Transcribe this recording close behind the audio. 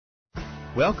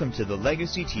Welcome to the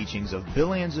legacy teachings of Bill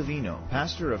Anzavino,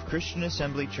 pastor of Christian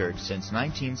Assembly Church since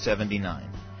 1979.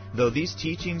 Though these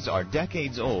teachings are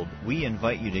decades old, we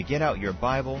invite you to get out your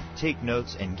Bible, take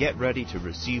notes, and get ready to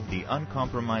receive the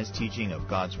uncompromised teaching of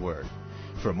God's Word.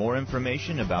 For more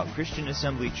information about Christian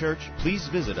Assembly Church, please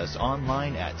visit us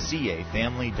online at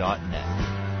cafamily.net.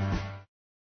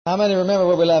 How many remember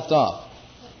where we left off?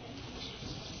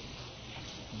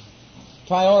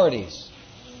 Priorities.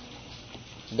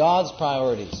 God's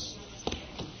priorities.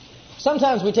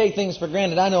 Sometimes we take things for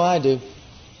granted. I know I do.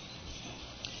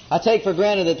 I take for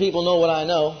granted that people know what I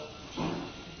know.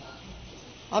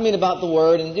 I mean about the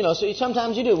Word, and so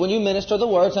sometimes you do. When you minister the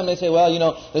Word, somebody say, well,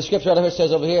 the scripture over here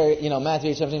says over here,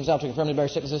 Matthew 8:17, himself took infirmity, bear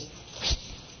sicknesses.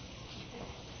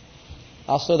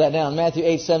 I'll slow that down. Matthew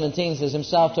 8:17 says,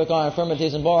 himself took our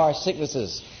infirmities and bore our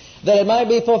sicknesses, that it might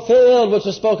be fulfilled which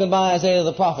was spoken by Isaiah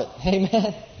the prophet.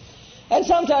 Amen. And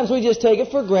sometimes we just take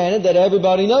it for granted that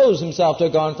everybody knows himself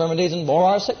took our infirmities and bore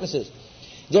our sicknesses.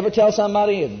 Did you ever tell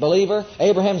somebody, a believer,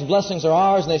 Abraham's blessings are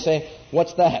ours, and they say,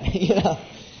 what's that?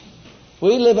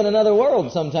 We live in another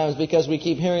world sometimes because we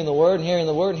keep hearing the Word and hearing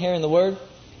the Word and hearing the Word.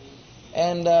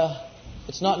 And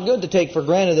it's not good to take for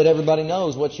granted that everybody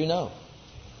knows what you know.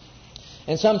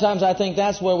 And sometimes I think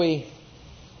that's where we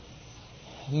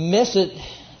miss it,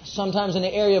 sometimes in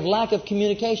the area of lack of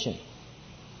communication.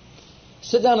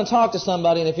 Sit down and talk to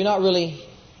somebody, and if you're not really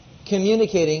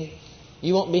communicating,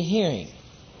 you won't be hearing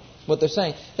what they're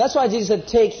saying. That's why Jesus said,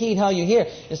 take heed how you hear.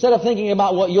 Instead of thinking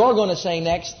about what you're going to say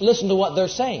next, listen to what they're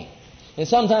saying. And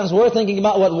sometimes we're thinking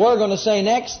about what we're going to say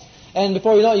next, and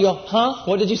before you know it, you go, huh?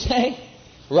 What did you say?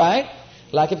 Right?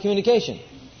 Lack of communication.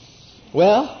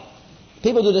 Well,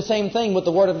 people do the same thing with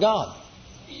the Word of God.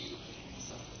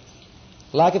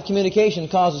 Lack of communication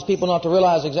causes people not to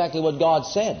realize exactly what God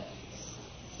said.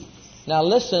 Now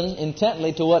listen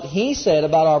intently to what He said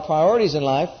about our priorities in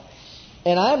life,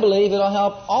 and I believe it'll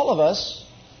help all of us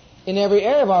in every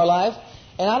area of our life.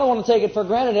 And I don't want to take it for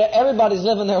granted that everybody's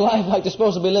living their life like they're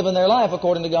supposed to be living their life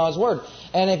according to God's Word.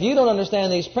 And if you don't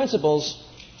understand these principles,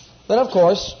 then of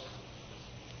course,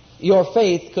 your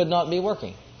faith could not be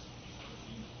working.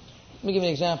 Let me give you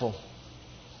an example.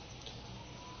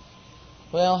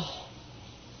 Well,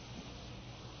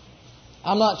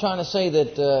 I'm not trying to say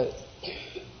that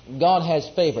God has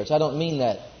favorites. I don't mean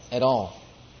that at all.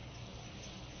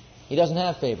 He doesn't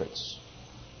have favorites.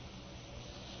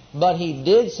 But He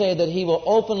did say that He will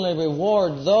openly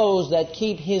reward those that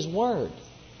keep His Word.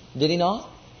 Did He not?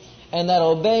 And that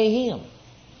obey Him.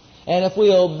 And if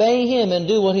we obey Him and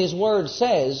do what His Word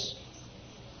says,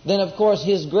 then of course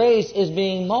His grace is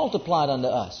being multiplied unto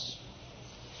us.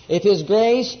 If His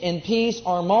grace and peace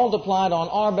are multiplied on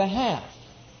our behalf,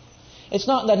 it's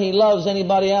not that He loves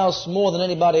anybody else more than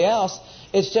anybody else.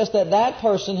 It's just that that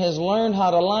person has learned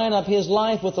how to line up his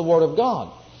life with the Word of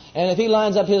God. And if he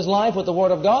lines up his life with the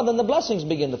Word of God, then the blessings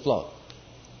begin to flow.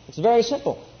 It's very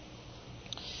simple.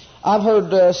 I've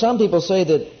heard some people say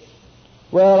that,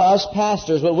 well, us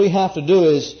pastors, what we have to do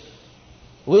is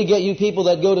we get you people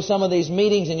that go to some of these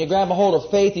meetings and you grab a hold of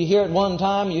faith. You hear it one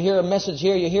time, you hear a message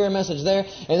here, you hear a message there,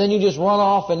 and then you just run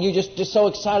off and you're just so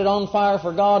excited, on fire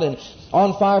for God and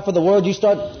on fire for the Word. You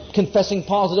start confessing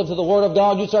positive to the Word of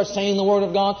God. You start saying the Word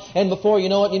of God, and before you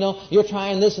know it, you're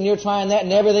trying this and you're trying that,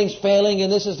 and everything's failing,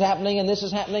 and this is happening and this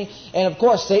is happening. And of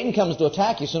course, Satan comes to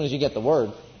attack you as soon as you get the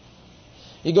Word.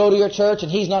 You go to your church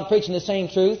and he's not preaching the same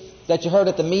truth that you heard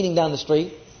at the meeting down the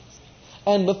street.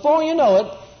 And before you know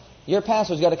it, your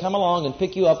pastor's got to come along and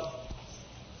pick you up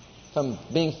from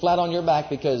being flat on your back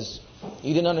because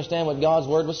you didn't understand what God's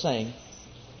Word was saying.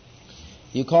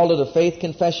 You called it a faith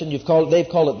confession. They've called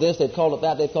it this, they've called it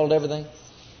that, they've called it everything.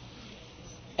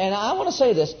 And I want to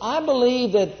say this. I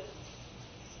believe that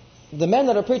the men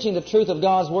that are preaching the truth of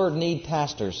God's Word need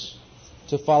pastors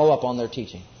to follow up on their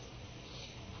teaching.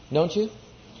 Don't you?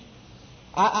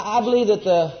 I believe that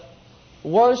the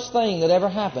worst thing that ever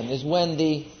happened is when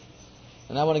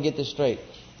and I want to get this straight,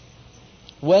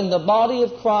 when the body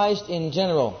of Christ in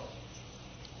general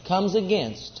comes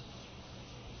against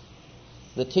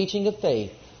the teaching of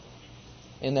faith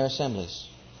in their assemblies.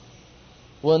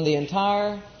 When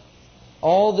the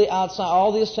all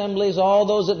the assemblies, all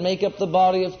those that make up the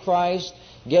body of Christ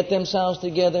get themselves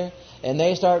together and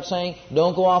they start saying,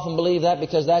 don't go off and believe that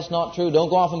because that's not true. Don't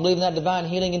go off and believe in that divine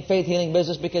healing and faith healing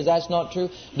business because that's not true.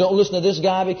 Don't listen to this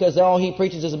guy because all he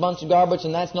preaches is a bunch of garbage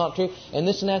and that's not true. And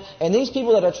this and that. And these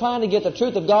people that are trying to get the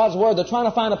truth of God's Word, they're trying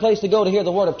to find a place to go to hear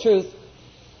the Word of truth.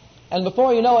 And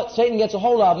before you know it, Satan gets a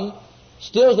hold of them,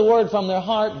 steals the Word from their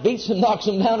heart, beats them, knocks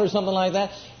them down or something like that,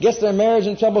 gets their marriage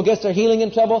in trouble, gets their healing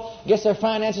in trouble, gets their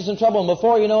finances in trouble, and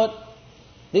before you know it,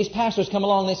 These pastors come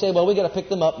along and they say, well, we got to pick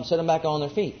them up and set them back on their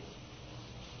feet.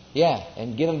 Yeah,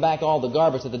 and give them back all the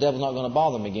garbage that the devil's not going to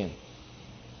bother them again.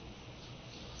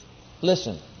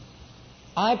 Listen,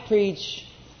 I preach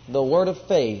the word of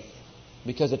faith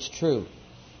because it's true.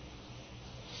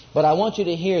 But I want you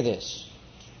to hear this.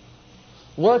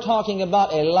 We're talking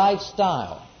about a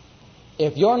lifestyle.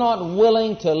 If you're not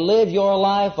willing to live your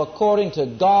life according to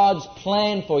God's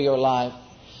plan for your life,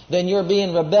 then you're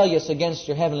being rebellious against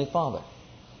your Heavenly Father.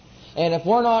 And if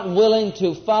we're not willing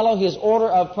to follow His order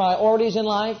of priorities in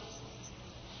life,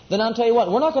 then I'll tell you what,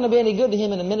 we're not going to be any good to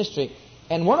Him in the ministry.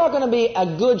 And we're not going to be a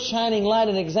good shining light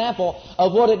and example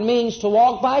of what it means to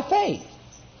walk by faith.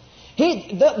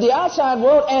 The outside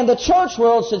world and the church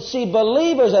world should see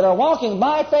believers that are walking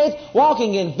by faith,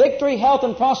 walking in victory, health,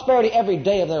 and prosperity every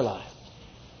day of their life.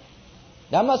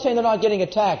 Now, I'm not saying they're not getting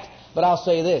attacked, but I'll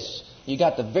say this. You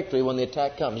got the victory when the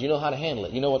attack comes. You know how to handle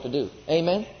it. You know what to do.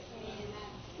 Amen?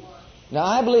 Now,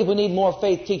 I believe we need more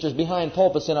faith teachers behind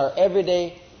pulpits in our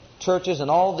everyday churches and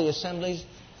all the assemblies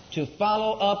to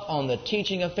follow up on the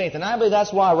teaching of faith. And I believe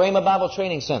that's why Rhema Bible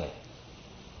Training Center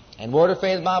and Word of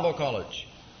Faith Bible College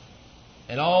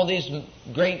and all these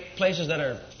great places that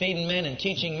are feeding men and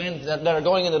teaching men that are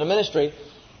going into the ministry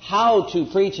how to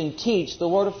preach and teach the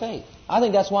Word of faith. I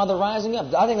think that's why they're rising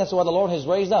up. I think that's why the Lord has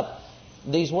raised up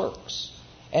these works.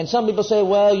 And some people say,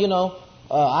 well, you know,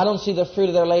 I don't see the fruit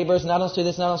of their labors, and I don't see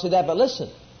this and I don't see that. But listen,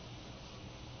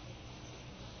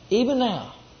 even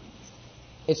now,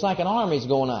 it's like an army's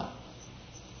going out.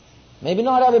 Maybe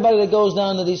not everybody that goes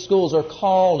down to these schools are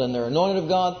called and they're anointed of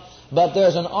God, but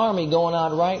there's an army going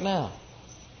out right now.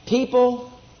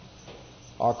 People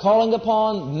are calling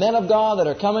upon men of God that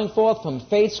are coming forth from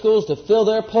faith schools to fill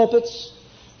their pulpits,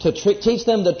 to teach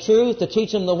them the truth, to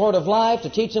teach them the word of life, to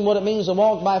teach them what it means to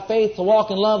walk by faith, to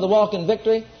walk in love, to walk in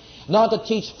victory. Not to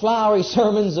teach flowery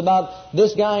sermons about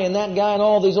this guy and that guy and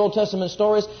all these Old Testament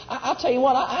stories. I'll tell you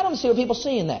what, I don't see what people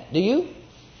see in that. Do you?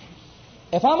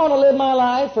 If I'm going to live my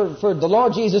life for the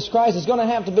Lord Jesus Christ, it's going to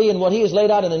have to be in what He has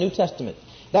laid out in the New Testament.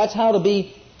 That's how to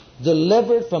be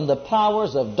delivered from the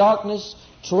powers of darkness,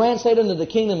 translated into the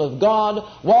kingdom of God,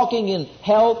 walking in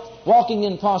health, walking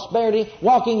in prosperity,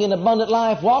 walking in abundant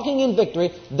life, walking in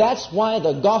victory. That's why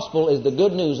the gospel is the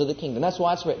good news of the kingdom. That's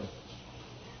why it's written.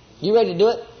 You ready to do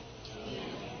it?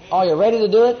 Are you ready to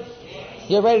do it?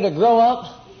 You're ready to grow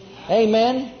up?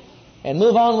 Amen. And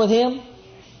move on with Him?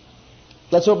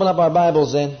 Let's open up our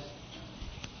Bibles then.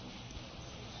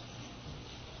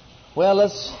 Well,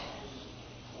 let's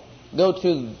go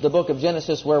to the book of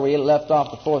Genesis where we left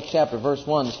off, the 4th chapter, verse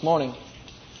 1 this morning.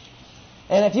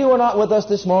 And if you were not with us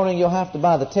this morning, you'll have to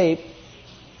buy the tape.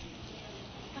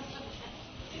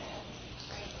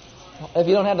 If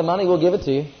you don't have the money, we'll give it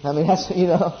to you. I mean, that's, you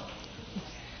know.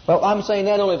 Well, I'm saying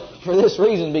that only for this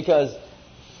reason, because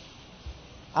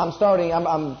I'm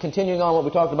continuing on what we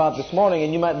talked about this morning,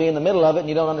 and you might be in the middle of it and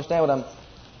you don't understand what I'm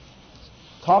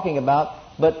talking about.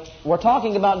 But we're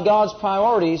talking about God's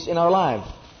priorities in our life.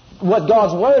 What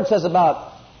God's Word says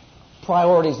about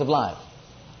priorities of life.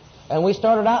 And we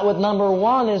started out with number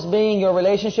 1 as being your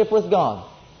relationship with God.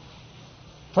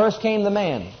 First came the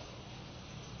man.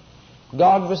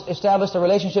 God established a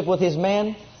relationship with His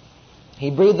man. He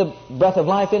breathed the breath of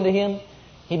life into him.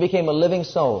 He became a living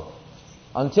soul.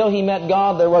 Until he met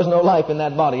God, there was no life in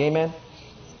that body. Amen?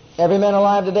 Every man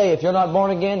alive today, if you're not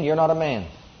born again, you're not a man.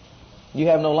 You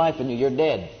have no life in you. You're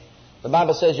dead. The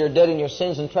Bible says you're dead in your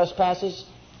sins and trespasses.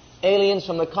 Aliens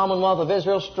from the commonwealth of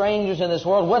Israel, strangers in this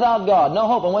world, without God. No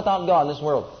hope and without God in this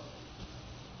world.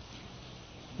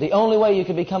 The only way you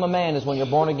can become a man is when you're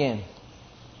born again.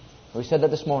 We said that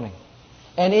this morning.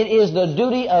 And it is the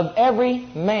duty of every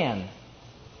man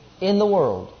in the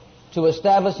world to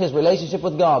establish his relationship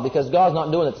with God, because God's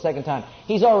not doing it the second time.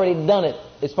 He's already done it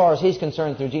as far as He's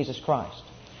concerned through Jesus Christ.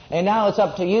 And now it's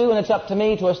up to you and it's up to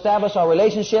me to establish our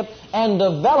relationship and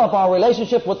develop our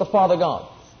relationship with the Father God.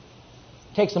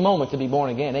 It takes a moment to be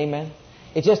born again. Amen?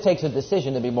 It just takes a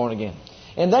decision to be born again.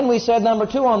 And then we said number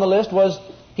 2 on the list was,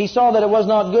 He saw that it was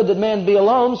not good that man be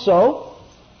alone, so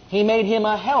He made him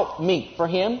a help meet for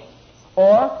him,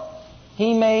 or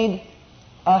He made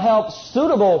a help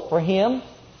suitable for him.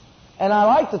 And I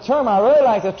like the term, I really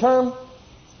like the term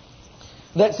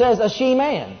that says a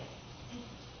she-man.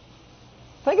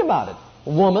 Think about it.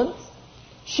 Woman,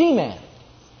 she-man.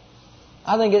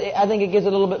 I think it gives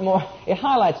it a little bit more, it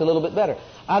highlights a little bit better.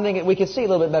 I think we can see a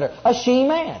little bit better. A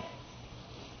she-man.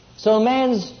 So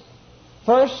man's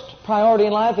first priority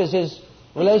in life is his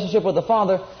relationship with the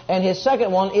Father, and his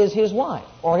second one is his wife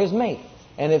or his mate.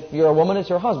 And if you're a woman, it's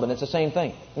your husband. It's the same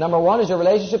thing. Number 1 is your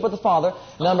relationship with the Father.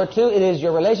 Number 2, it is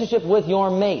your relationship with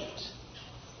your mate.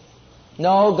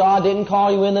 No, God didn't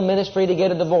call you in the ministry to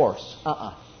get a divorce.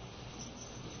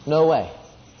 No way.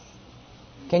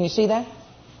 Can you see that?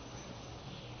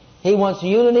 He wants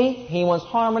unity. He wants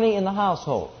harmony in the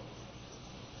household.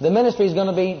 The ministry is going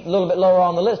to be a little bit lower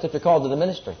on the list if you're called to the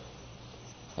ministry.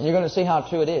 And you're going to see how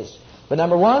true it is. But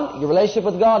number one, your relationship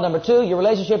with God. Number two, your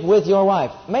relationship with your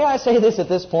wife. May I say this at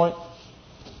this point?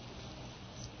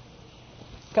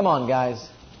 Come on, guys.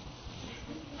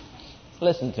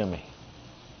 Listen to me.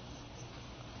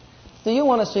 Do you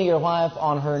want to see your wife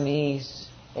on her knees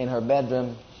in her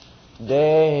bedroom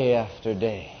day after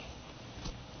day?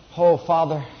 Oh,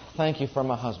 Father, thank you for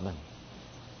my husband.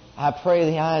 I pray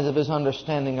the eyes of his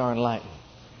understanding are enlightened.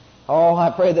 Oh, I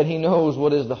pray that he knows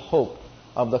what is the hope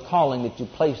of the calling that you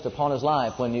placed upon his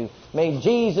life when you made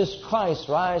Jesus Christ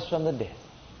rise from the dead.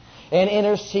 And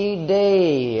intercede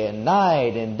day and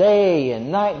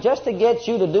night just to get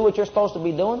you to do what you're supposed to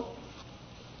be doing.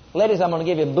 Ladies, I'm going to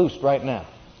give you a boost right now.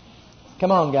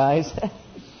 Come on, guys.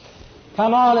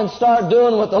 Come on and start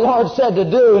doing what the Lord said to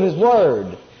do in His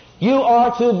Word. You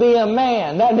are to be a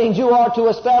man. That means you are to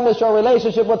establish your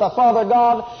relationship with the Father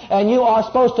God, and you are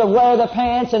supposed to wear the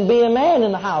pants and be a man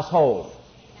in the household.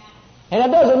 And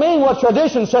it doesn't mean what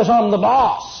tradition says, I'm the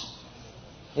boss.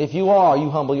 If you are,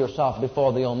 you humble yourself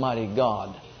before the Almighty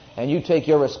God. And you take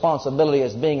your responsibility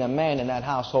as being a man in that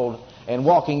household and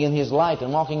walking in His light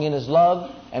and walking in His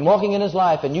love and walking in His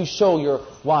life, and you show your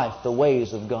wife the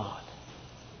ways of God.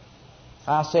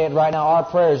 I say it right now, our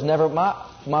prayers never, my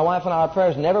wife and I, our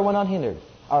prayers never went unhindered,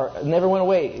 or never went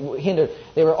away hindered.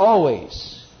 They were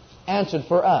always answered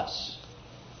for us.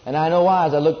 And I know why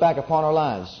as I look back upon our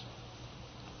lives.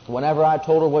 Whenever I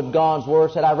told her what God's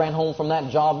Word said, I ran home from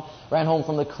that job, ran home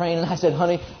from the crane, and I said,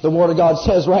 honey, the Word of God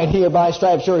says right here, by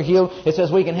stripes you're healed. It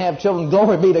says we can have children.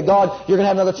 Glory be to God. You're going to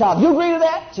have another child. You agree to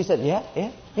that? She said,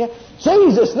 yeah.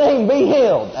 Jesus' name be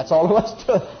healed. That's all there was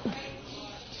to it.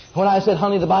 When I said,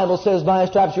 honey, the Bible says by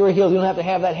stripes you're healed. You don't have to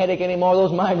have that headache anymore.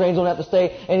 Those migraines don't have to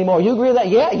stay anymore. You agree to that?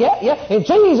 Yeah. In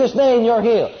Jesus' name you're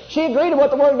healed. She agreed to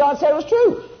what the Word of God said was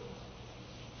true.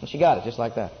 And she got it just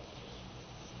like that.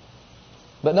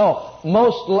 But no,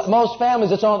 most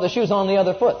families, the shoe's on the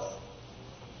other foot.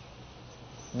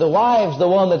 The wife's the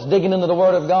one that's digging into the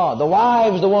Word of God. The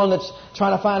wife's the one that's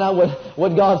trying to find out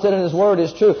what God said in His Word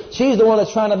is true. She's the one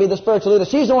that's trying to be the spiritual leader.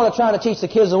 She's the one that's trying to teach the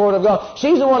kids the Word of God.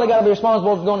 She's the one that's got to be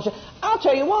responsible for going to church. I'll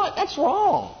tell you what, that's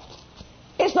wrong.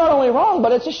 It's not only wrong,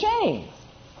 but it's a shame.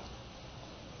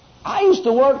 I used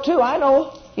to work too. I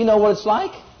know, you know what it's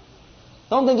like.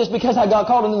 Don't think just because I got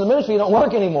called into the ministry you don't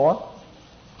work anymore.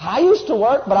 I used to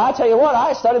work, but I tell you what,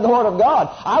 I studied the Word of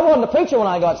God. I wasn't a preacher when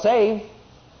I got saved.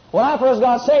 When I first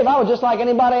got saved, I was just like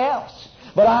anybody else.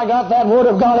 But I got that Word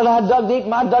of God and I dug deep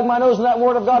and I dug my nose in that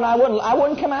Word of God and I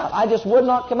wouldn't come out. I just would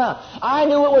not come out. I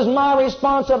knew it was my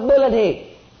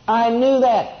responsibility. I knew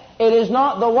that. It is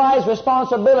not the wife's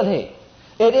responsibility.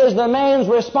 It is the man's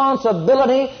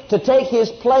responsibility to take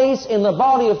his place in the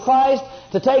body of Christ,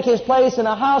 to take his place in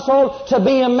a household, to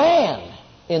be a man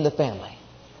in the family.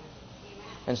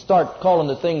 And start calling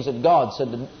the things that God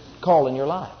said to call in your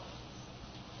life.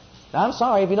 Now, I'm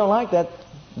sorry if you don't like that.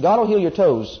 God will heal your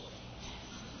toes.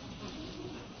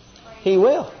 He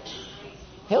will.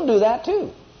 He'll do that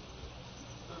too.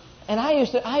 And I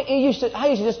used to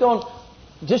just go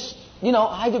and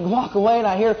I could walk away and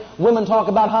I hear women talk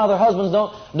about how their husbands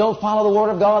don't follow the Word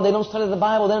of God, they don't study the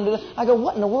Bible, they don't do that. I go,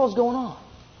 what in the world's going on?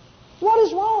 What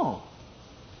is wrong?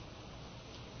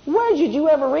 Where did you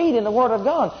ever read in the Word of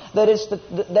God that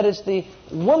it's the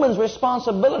woman's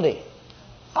responsibility?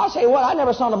 I'll say what, I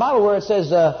never saw in the Bible where it says,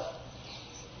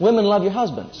 women love your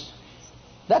husbands.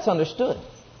 That's understood.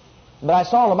 But I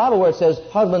saw in the Bible where it says,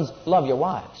 husbands love your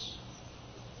wives.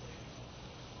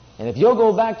 And if you'll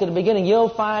go back to the beginning, you'll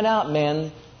find out,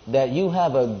 men, that you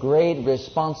have a great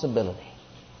responsibility.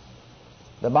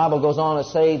 The Bible goes on to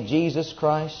say, Jesus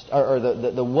Christ, or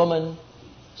the woman,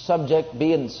 subject,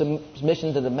 be in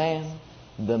submission to the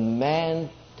man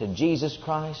to Jesus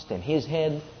Christ, and his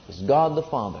head is God the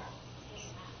Father.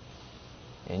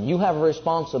 And you have a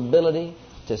responsibility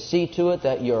to see to it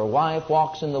that your wife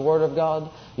walks in the Word of God.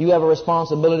 You have a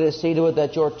responsibility to see to it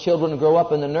that your children grow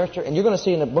up in the nurture. And you're going to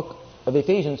see in the book of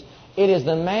Ephesians, it is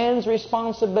the man's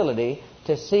responsibility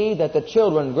to see that the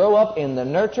children grow up in the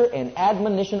nurture and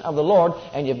admonition of the Lord,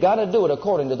 and you've got to do it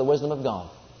according to the wisdom of God.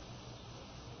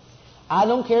 I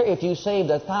don't care if you saved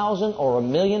 1,000 or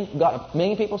 1,000,000, got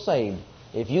 1,000,000 people saved.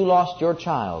 If you lost your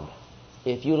child,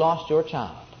 you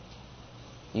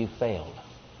failed.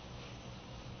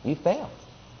 You failed.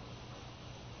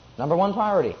 Number one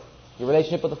priority, your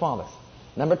relationship with the Father.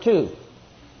 Number two,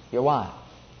 your wife.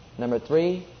 Number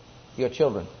three, your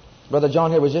children. Brother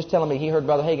John here was just telling me he heard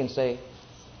Brother Hagin say,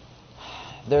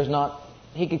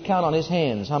 he could count on his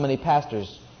hands how many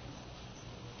pastors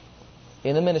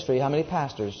in the ministry, how many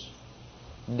pastors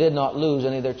did not lose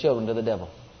any of their children to the devil.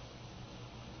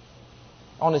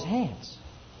 On his hands.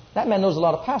 That man knows a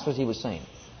lot of pastors, he was saying.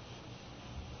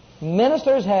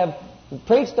 Ministers have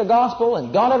preached the gospel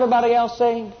and got everybody else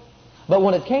saved, but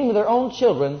when it came to their own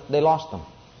children, they lost them.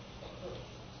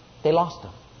 They lost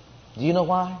them. Do you know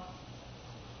why?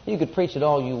 You could preach it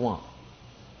all you want.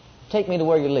 Take me to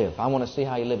where you live. I want to see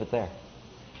how you live it there.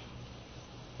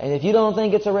 And if you don't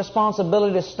think it's a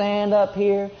responsibility to stand up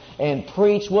here and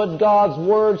preach what God's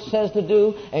Word says to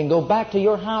do and go back to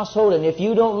your household, and if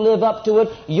you don't live up to it,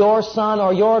 your son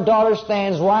or your daughter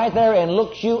stands right there and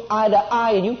looks you eye to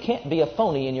eye, and you can't be a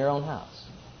phony in your own house.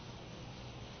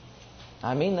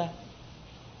 I mean that.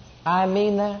 I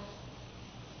mean that.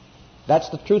 That's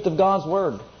the truth of God's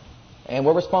Word. And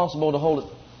we're responsible to hold it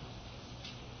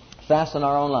fast in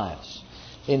our own lives.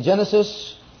 In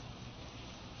Genesis,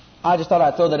 I just thought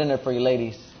I'd throw that in there for you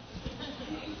ladies.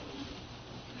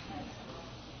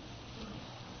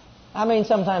 I mean,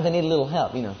 sometimes they need a little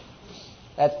help, you know.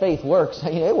 That faith works.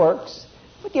 You know, it works.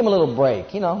 But give them a little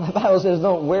break. You know, the Bible says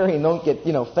don't worry and don't get,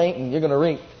 faint and you're going to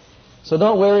reap. So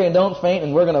don't worry and don't faint,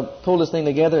 and we're going to pull this thing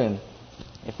together, and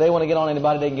if they want to get on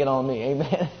anybody, they can get on me.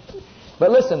 Amen.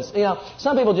 But listen,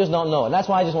 some people just don't know it. And that's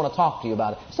why I just want to talk to you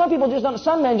about it. Some people just don't.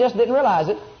 Some men just didn't realize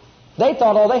it. They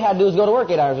thought all they had to do was go to work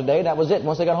 8 hours a day. That was it.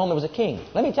 Once they got home, there was a king.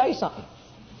 Let me tell you something.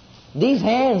 These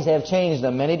hands have changed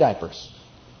them many diapers.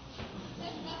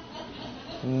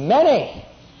 Many.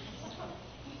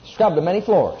 Scrubbed them many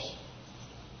floors.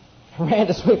 Ran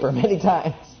to sweeper many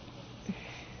times.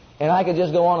 And I could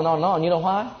just go on and on and on. You know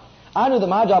why? I knew that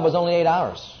my job was only 8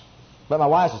 hours. But my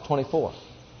wife's was 24.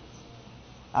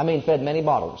 I mean, fed many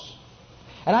bottles.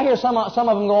 And I hear some of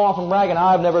them go off and bragging,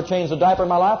 I've never changed a diaper in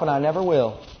my life, and I never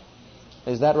will.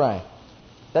 Is that right?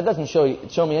 That doesn't show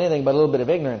me anything but a little bit of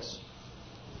ignorance.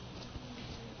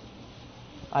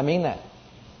 I mean that.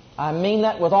 I mean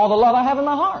that with all the love I have in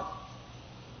my heart.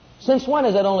 Since when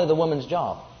is that only the woman's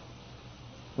job?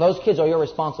 Those kids are your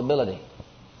responsibility.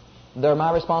 They're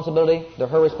my responsibility. They're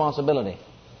her responsibility.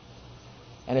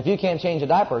 And if you can't change a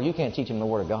diaper, you can't teach them the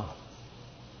Word of God.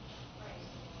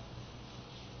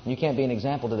 You can't be an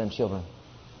example to them children.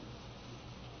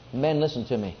 Men, listen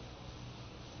to me.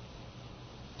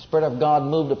 The Spirit of God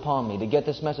moved upon me to get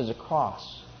this message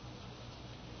across.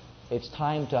 It's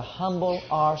time to humble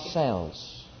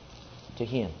ourselves to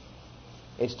Him.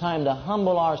 It's time to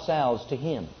humble ourselves to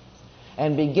Him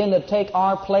and begin to take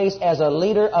our place as a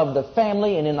leader of the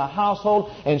family and in the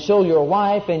household and show your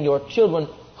wife and your children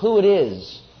who it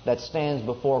is that stands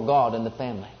before God in the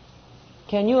family.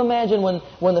 Can you imagine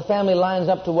when the family lines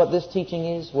up to what this teaching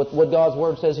is, what God's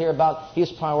Word says here about His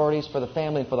priorities for the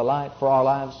family and for our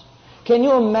lives? Can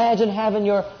you imagine having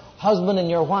your husband and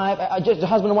your wife, just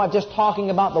husband and wife, just talking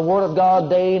about the Word of God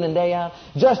day in and day out,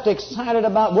 just excited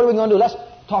about what are we going to do? Let's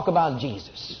talk about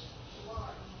Jesus.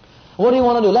 What do you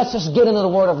want to do? Let's just get into the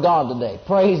Word of God today.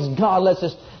 Praise God. Let's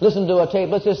just listen to a tape.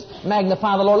 Let's just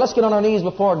magnify the Lord. Let's get on our knees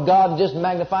before God and just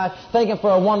magnify, thanking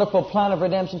for a wonderful plan of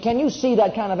redemption. Can you see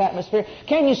that kind of atmosphere?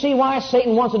 Can you see why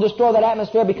Satan wants to destroy that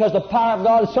atmosphere? Because the power of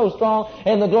God is so strong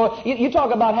and the glory. You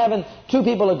talk about having two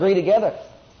people agree together.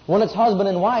 When it's husband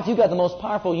and wife, you've got the most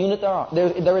powerful unit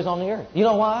there is on the earth. You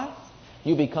know why?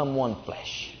 You become one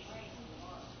flesh.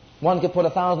 One could put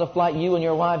 1,000 to flight. You and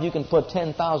your wife, you can put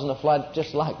 10,000 to flight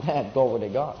just like that. Glory to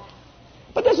God.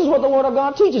 But this is what the Word of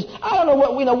God teaches. I don't know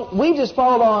what we know. We just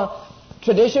followed our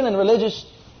tradition and religious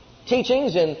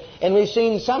teachings, and we've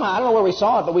seen somehow, I don't know where we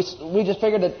saw it, but we just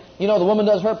figured that, the woman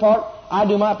does her part, I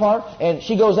do my part, and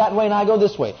she goes that way and I go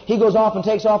this way. He goes off and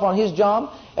takes off on his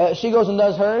job. She goes and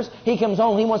does hers. He comes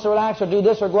home, he wants to relax or do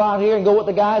this or go out here and go with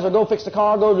the guys or go fix the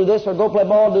car, go do this or go play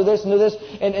ball, do this and do this.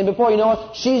 And before you know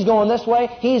it, she's going this way,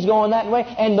 he's going that way.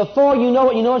 And before you know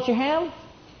what you have?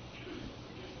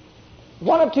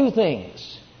 One of two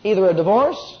things. Either a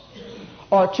divorce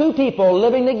or two people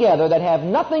living together that have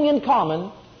nothing in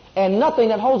common and nothing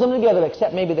that holds them together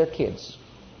except maybe their kids.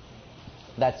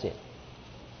 That's it.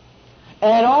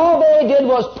 And all they did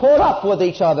was put up with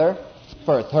each other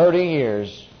for 30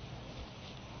 years.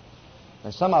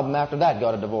 And some of them after that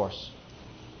got a divorce.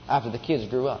 After the kids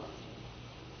grew up.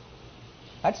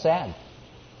 That's sad.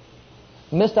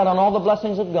 Missed out on all the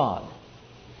blessings of God.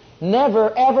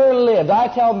 Never ever lived.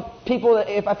 I tell people, that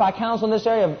if I counsel in this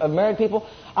area of married people,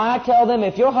 I tell them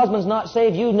if your husband's not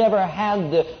saved, you never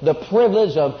had the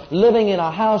privilege of living in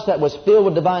a house that was filled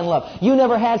with divine love. You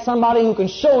never had somebody who can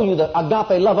show you the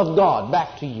agape love of God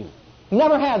back to you.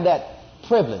 Never had that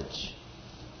privilege.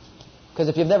 Because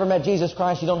if you've never met Jesus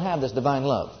Christ, you don't have this divine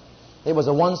love. It was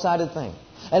a one-sided thing.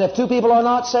 And if two people are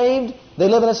not saved, they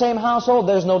live in the same household,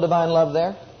 there's no divine love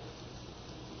there.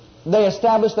 They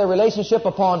establish their relationship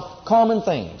upon common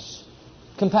things.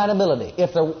 Compatibility,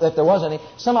 if there was any.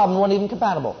 Some of them weren't even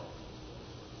compatible.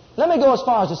 Let me go as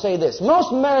far as to say this.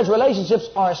 Most marriage relationships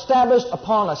are established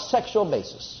upon a sexual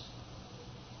basis.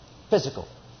 Physical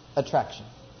attraction.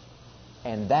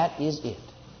 And that is it.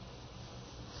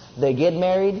 They get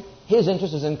married. His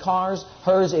interest is in cars.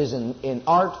 Hers is in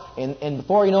art. And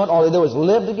before you know it, all they do is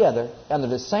live together under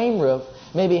the same roof.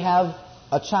 Maybe have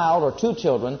a child or two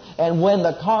children. And when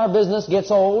the car business gets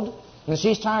old, and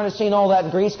she's tired of seeing all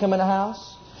that grease come in the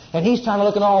house, and he's trying to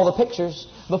look at all the pictures,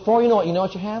 before you know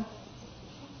what you have?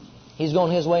 He's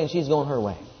going his way and she's going her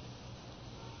way.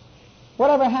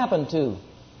 Whatever happened to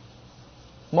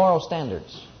moral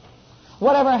standards?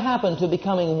 Whatever happened to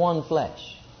becoming one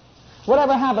flesh?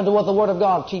 Whatever happened to what the Word of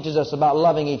God teaches us about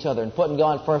loving each other and putting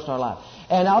God first in our life?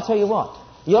 And I'll tell you what,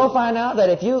 you'll find out that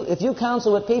if you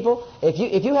counsel with people,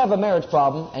 if you have a marriage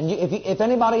problem, and if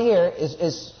anybody here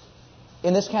is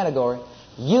in this category,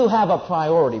 you have a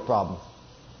priority problem.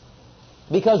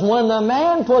 Because when the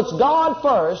man puts God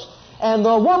first, and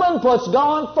the woman puts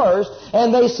God first,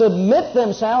 and they submit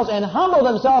themselves and humble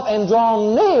themselves and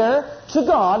draw near to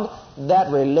God,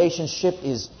 that relationship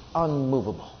is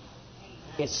unmovable.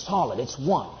 It's solid. It's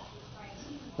one.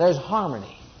 There's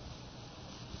harmony.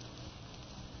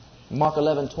 Mark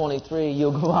 11:23,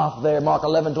 you'll go off there. Mark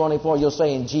 11:24, you'll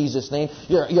say in Jesus' name.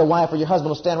 Your wife or your husband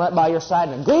will stand right by your side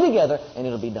and agree together, and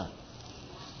it'll be done.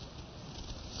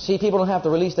 See, people don't have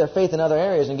to release their faith in other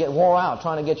areas and get wore out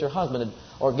trying to get your husband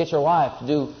or get your wife to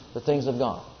do the things of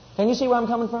God. Can you see where I'm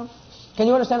coming from? Can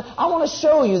you understand? I want to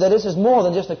show you that this is more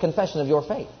than just a confession of your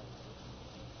faith.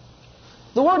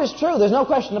 The Word is true. There's no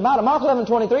question about it. Mark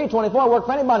 11:23, 24 work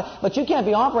for anybody, but you can't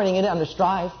be operating in it under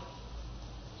strife.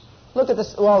 Look at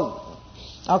this. Well,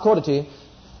 I'll quote it to you.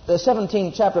 The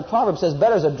 17th chapter of Proverbs says,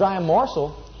 better is a dry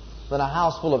morsel than a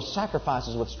house full of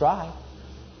sacrifices with strife.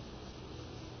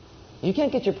 You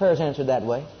can't get your prayers answered that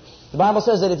way. The Bible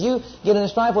says that if you get in a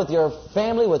strife with your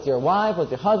family, with your wife, with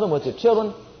your husband, with your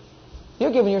children,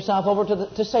 you're giving yourself over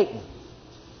to Satan.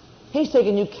 He's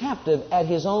taking you captive at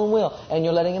his own will, and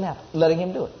you're letting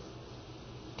him do it.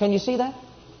 Can you see that?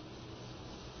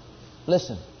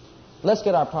 Listen, let's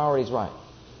get our priorities right.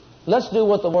 Let's do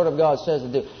what the Word of God says to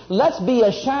do. Let's be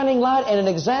a shining light and an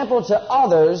example to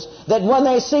others that when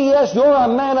they see us, you're a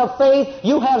man of faith,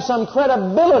 you have some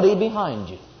credibility behind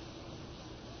you.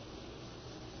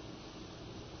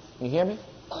 You hear me?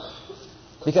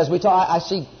 Because I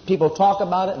see people talk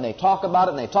about it, and they talk about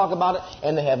it, and they talk about it,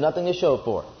 and they have nothing to show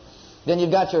for it. Then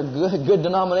you've got your good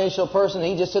denominational person,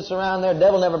 he just sits around there, the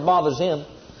devil never bothers him.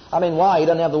 I mean, why? He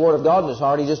doesn't have the Word of God in his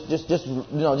heart. He's just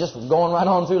going right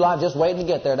on through life, just waiting to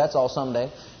get there. That's all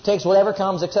someday. Takes whatever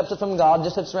comes, accepts it from God,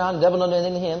 just sits around, the devil doesn't do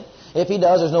anything to him. If he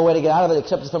does, there's no way to get out of it,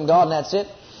 accepts it from God, and that's it.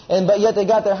 But yet they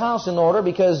got their house in order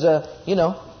because, the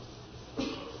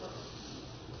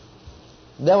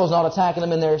devil's not attacking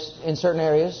them in certain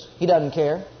areas. He doesn't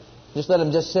care. Just let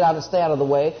him just sit out and stay out of the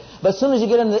way. But as soon as you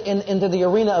get into the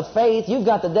arena of faith, you've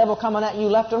got the devil coming at you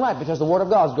left and right because the Word of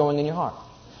God is growing in your heart.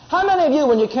 How many of you,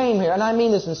 when you came here, and I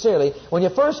mean this sincerely, when you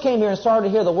first came here and started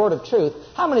to hear the Word of truth,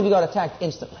 how many of you got attacked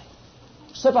instantly?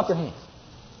 Slip up your hand.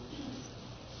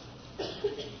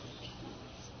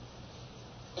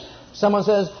 Someone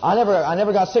says, I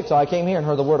never got sick till I came here and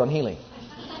heard the Word on healing.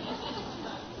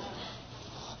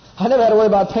 I never had to worry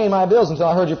about paying my bills until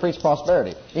I heard you preach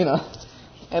prosperity,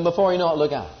 And before you know it,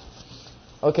 look out.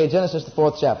 Okay, Genesis, the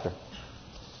 4th chapter.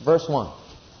 Verse 1.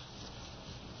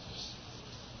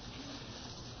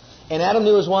 And Adam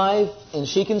knew his wife, and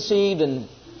she conceived and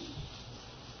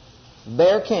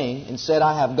bare Cain, and said,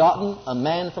 I have gotten a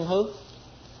man from who?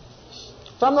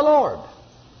 From the Lord.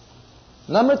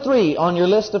 Number 3 on your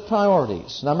list of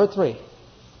priorities. Number 3.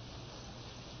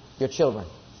 Your children.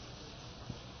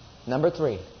 Number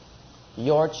 3.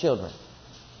 Your children.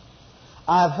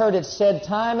 I've heard it said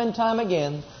time and time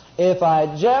again, if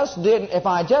I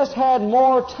just had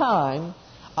more time,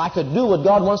 I could do what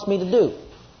God wants me to do.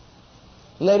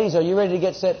 Ladies, are you ready to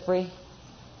get set free?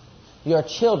 Your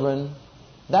children,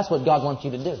 that's what God wants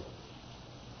you to do.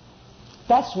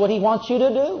 That's what He wants you to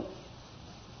do.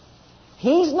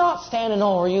 He's not standing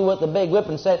over you with the big whip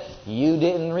and said, you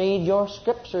didn't read your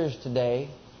scriptures today.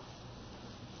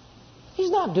 He's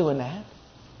not doing that.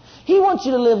 He wants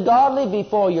you to live godly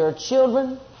before your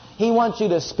children. He wants you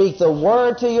to speak the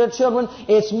Word to your children.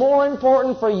 It's more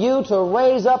important for you to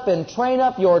raise up and train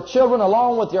up your children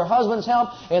along with your husband's help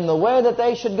in the way that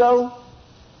they should go,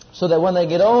 so that when they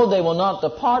get old, they will not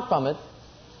depart from it.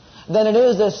 than it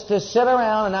is to sit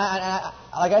around. And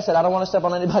like I said, I don't want to step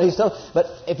on anybody's toes. But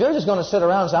if you're just going to sit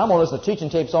around and say, I'm going to listen to teaching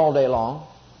tapes all day long.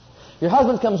 Your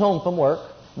husband comes home from work.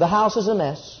 The house is a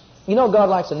mess. You know God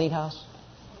likes a neat house.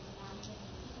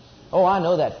 Oh, I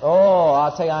know that. Oh,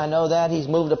 I'll tell you, I know that. He's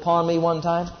moved upon me one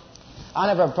time. I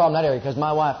never have a problem in that area because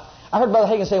my wife... I heard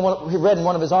Brother Hagin say, he read in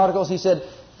one of his articles, he said,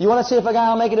 you want to see if a guy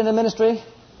will make it in the ministry?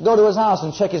 Go to his house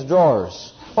and check his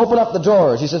drawers. Open up the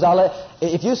drawers. He says,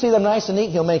 if you see them nice and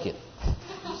neat, he'll make it.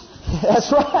 That's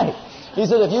right. He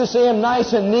said, if you see him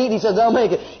nice and neat, he says, they'll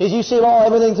make it. If you see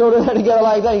everything thrown in there together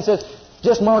like that, he says,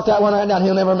 just mark that one right down.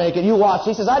 He'll never make it. You watch.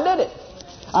 He says, I did it.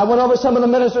 I went over to some of the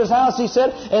minister's house, he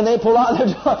said, and they pulled out their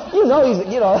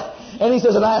drawer. And he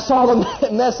says, and I saw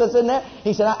the mess that's in there.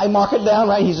 He said, I mark it down,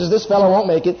 right? He says, this fellow won't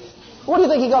make it. Where do you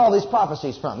think he got all these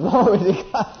prophecies from? Glory to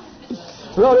God.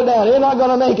 Wrote it down. You're not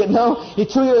going to make it. No. 2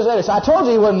 years later said, I told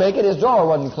you he wouldn't make it. His drawer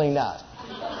wasn't cleaned out.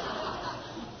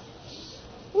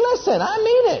 Listen, I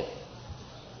mean it.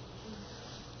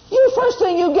 First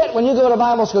thing you get when you go to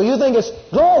Bible school, you think it's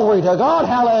glory to God,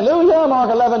 hallelujah,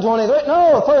 Mark 11:23.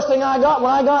 No, the first thing I got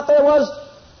when I got there was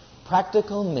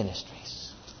practical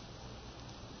ministries.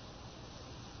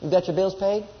 You got your bills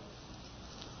paid?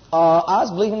 I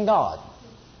was believing God.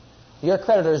 Your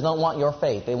creditors don't want your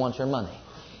faith. They want your money.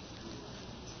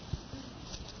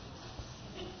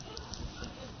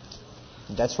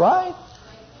 That's right.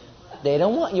 They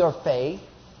don't want your faith.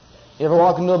 You ever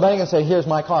walk into a bank and say, here's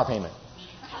my car payment?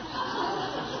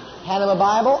 Hand them a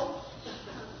Bible?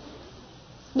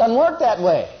 Doesn't work that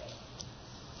way.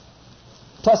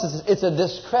 Plus, it's a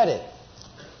discredit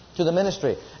to the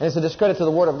ministry. And it's a discredit to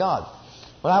the Word of God.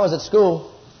 When I was at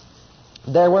school,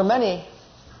 there were many,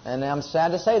 and I'm sad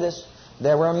to say this,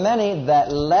 there were many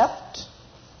that left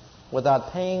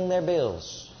without paying their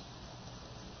bills.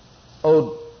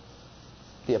 Owed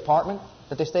the apartment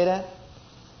that they stayed at,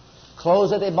 clothes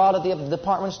that they bought at the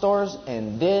department stores,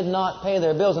 and did not pay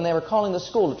their bills. And they were calling the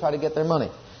school to try to get their money.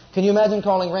 Can you imagine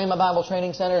calling Rhema Bible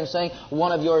Training Center and saying,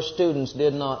 one of your students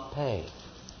did not pay?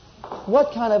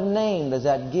 What kind of name does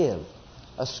that give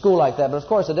a school like that? But of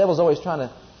course, the devil's always trying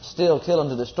to steal, kill, and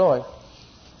to destroy.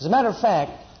 As a matter of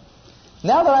fact,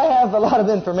 now that I have a lot of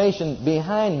information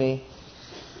behind me,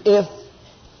 and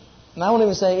I won't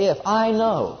even say if, I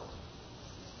know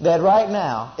that right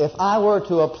now, if I were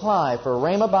to apply for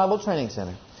Rhema Bible Training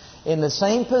Center in the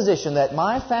same position that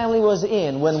my family was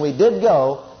in when we did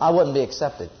go, I wouldn't be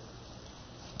accepted.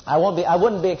 I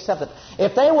wouldn't be accepted.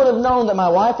 If they would have known that my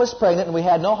wife was pregnant and we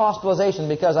had no hospitalization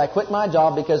because I quit my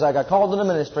job, because I got called to the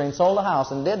ministry and sold a house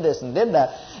and did this and did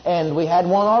that, and we had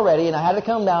one already and I had to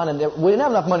come down and we didn't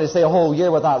have enough money to stay a whole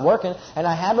year without working, and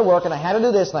I had to work and I had to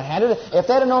do this and I had to do... If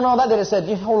they'd have known all that, they'd have said,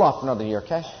 you hold off for another year,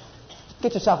 okay?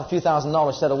 Get yourself a few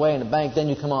 $1,000s set away in the bank, then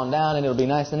you come on down and it'll be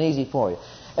nice and easy for you.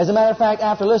 As a matter of fact,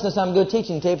 after listening to some good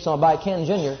teaching tapes by Ken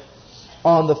Jr.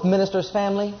 on the minister's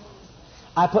family,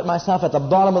 I put myself at the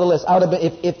bottom of the list. I would have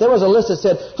been, if there was a list that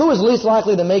said, who is least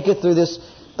likely to make it through this,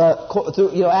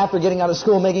 after getting out of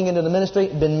school, making it into the ministry,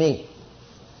 it'd been me.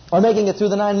 Or making it through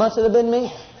the 9 months, it'd have been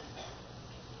me.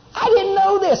 I didn't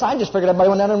know this. I just figured everybody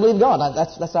went down there and believed God.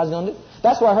 That's what I was going to do.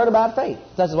 That's where I heard about faith.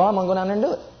 That's why I'm going to go down there and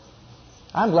do it.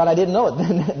 I'm glad I didn't know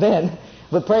it then,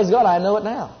 but praise God, I know it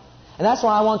now. And that's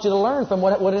why I want you to learn from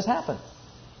what has happened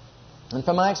and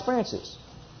from my experiences.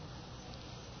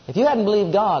 If you hadn't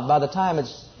believed God by the time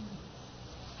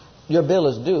your bill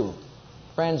is due,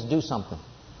 friends, do something.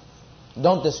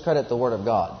 Don't discredit the Word of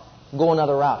God. Go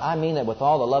another route. I mean that with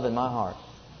all the love in my heart.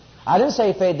 I didn't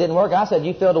say faith didn't work. I said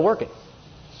you failed to work it.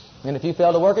 And if you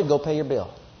fail to work it, go pay your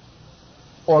bill.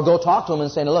 Or go talk to them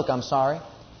and say, look, I'm sorry.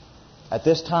 At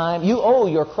this time, you owe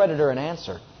your creditor an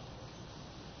answer.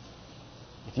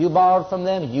 If you borrowed from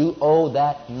them, you owe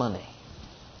that money.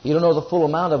 You don't owe the full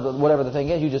amount of whatever the thing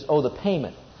is. You just owe the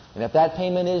payment. And if that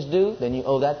payment is due, then you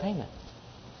owe that payment.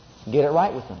 Get it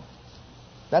right with them.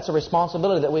 That's a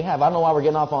responsibility that we have. I don't know why we're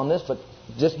getting off on this, but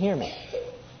just hear me.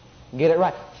 Get it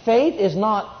right. Faith is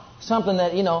not something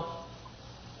that,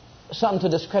 something to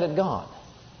discredit God.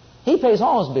 He pays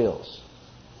all His bills.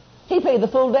 He paid the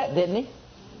full debt, didn't He?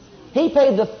 He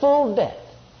paid the full debt,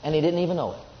 and He didn't even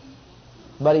owe it.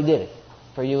 But He did it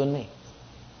for you and me.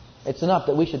 It's enough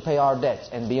that we should pay our debts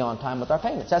and be on time with our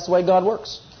payments. That's the way God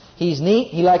works. He's neat.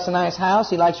 He likes a nice house.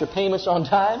 He likes your payments on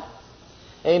time.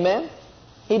 Amen?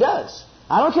 He does.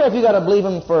 I don't care if you got to believe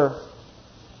Him for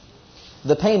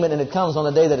the payment and it comes on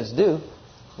the day that it's due,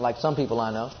 like some people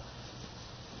I know.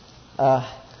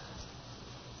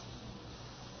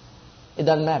 It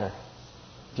doesn't matter.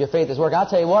 If your faith is working, I'll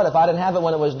tell you what, if I didn't have it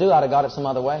when it was due, I'd have got it some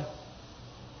other way.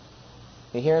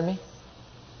 You hearing me?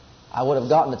 I would have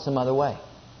gotten it some other way.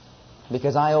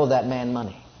 because I owe that man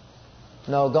money.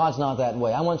 No, God's not that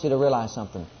way. I want you to realize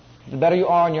something. The better you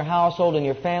are in your household and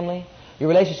your family, your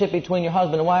relationship between your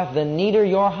husband and wife, the neater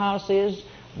your house is,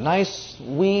 nice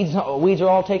weeds are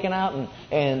all taken out,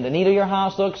 and the neater your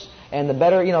house looks, and the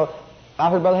better, I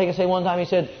heard Brother Hagin say one time, he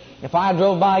said, if I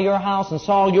drove by your house and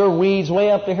saw your weeds way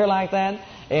up to here like that,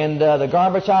 and the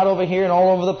garbage out over here and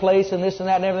all over the place and this and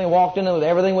that and everything, walked in and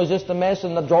everything was just a mess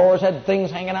and the drawers had things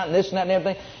hanging out and this and that and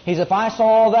everything. He said, if I saw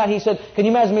all that, he said, can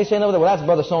you imagine me saying over there, well, that's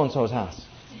Brother So-and-so's house.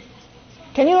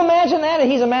 Can you imagine that?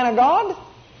 And he's a man of God?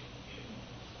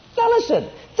 Now listen,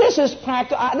 this is this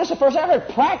is the first I heard,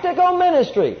 practical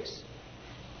ministries.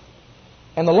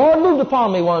 And the Lord moved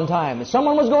upon me one time, and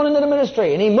someone was going into the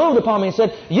ministry, and He moved upon me and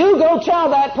said, you go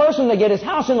tell that person to get his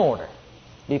house in order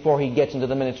before he gets into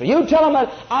the ministry. You tell him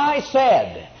that I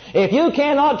said, if you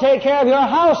cannot take care of your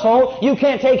household, you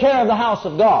can't take care of the house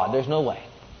of God. There's no way.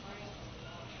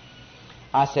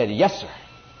 I said, yes, sir.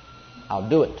 I'll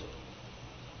do it.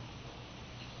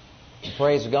 And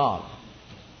praise God.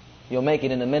 You'll make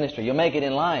it in the ministry. You'll make it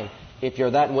in life if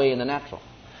you're that way in the natural.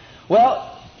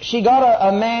 Well, she got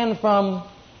a man from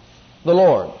the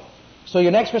Lord. So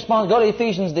your next response, go to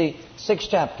Ephesians, the 6th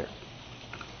chapter.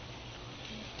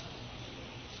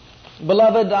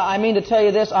 Beloved, I mean to tell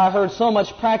you this, I heard so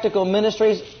much practical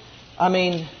ministries,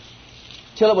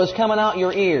 till it was coming out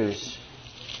your ears.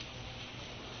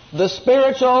 The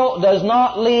spiritual does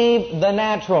not leave the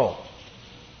natural.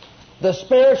 The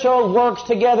spiritual works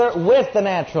together with the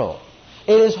natural.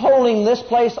 It is holding this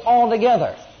place all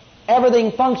together.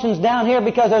 Everything functions down here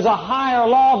because there's a higher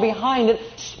law behind it,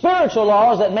 spiritual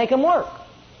laws that make them work.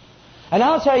 And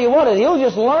I'll tell you what, if you'll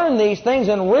just learn these things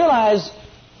and realize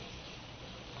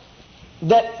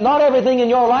that not everything in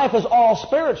your life is all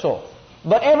spiritual.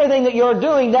 But everything that you're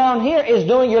doing down here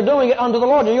you're doing it unto the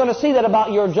Lord. You're going to see that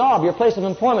about your job, your place of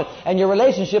employment, and your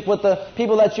relationship with the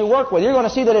people that you work with. You're going to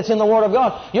see that it's in the Word of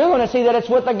God. You're going to see that it's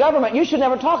with the government. You should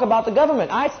never talk about the government.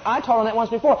 I taught on that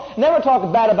once before. Never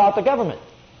talk bad about the government.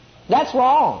 That's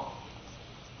wrong.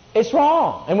 It's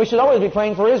wrong. And we should always be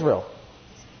praying for Israel.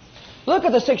 Look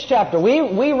at the 6th chapter.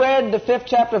 We read the 5th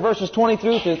chapter, verses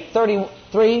 23 to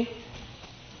 33,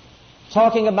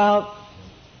 talking about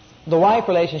the wife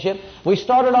relationship. We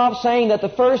started off saying that the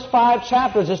first 5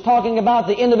 chapters is talking about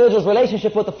the individual's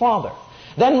relationship with the Father.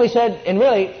 Then we said, and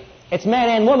really, it's man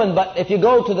and woman, but if you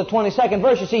go to the 22nd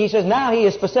verse, you see he says, now he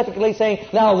is specifically saying,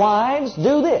 now wives,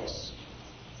 do this.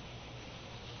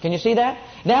 Can you see that?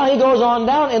 Now he goes on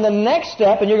down in the next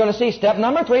step, and you're going to see step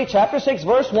number 3, chapter 6,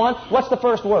 verse 1. What's the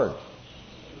first word?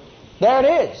 There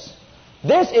it is.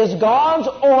 This is God's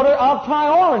order of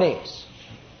priorities.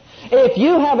 If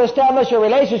you have established your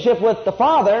relationship with the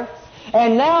Father,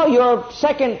 and now your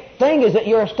second thing is that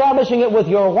you're establishing it with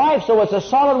your wife, so it's a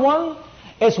solid one,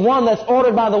 it's one that's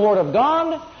ordered by the Word of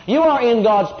God, you are in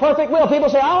God's perfect will. People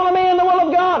say, I want to be in the will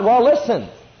of God. Well, listen.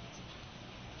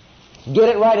 Get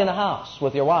it right in the house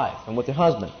with your wife and with your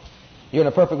husband. You're in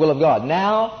the perfect will of God.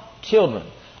 Now, children,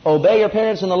 obey your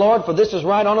parents in the Lord, for this is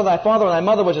right. Honor thy father and thy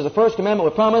mother, which is the first commandment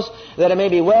with promise, that it may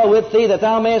be well with thee, that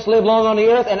thou mayest live long on the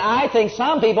earth. And I think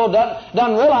some people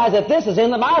don't realize that this is in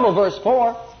the Bible, verse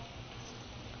 4.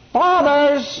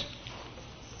 Fathers,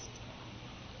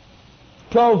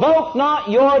 provoke not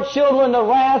your children to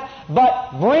wrath,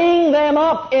 but bring them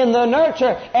up in the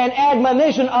nurture and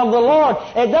admonition of the Lord.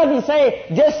 It doesn't say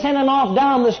just send them off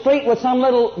down the street with some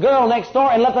little girl next door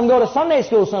and let them go to Sunday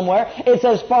school somewhere. It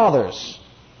says fathers.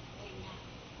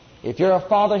 If you're a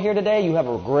father here today, you have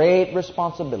a great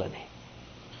responsibility.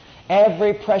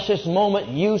 Every precious moment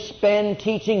you spend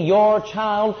teaching your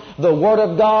child the Word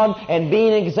of God and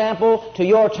being an example to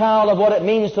your child of what it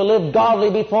means to live godly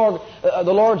before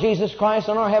the Lord Jesus Christ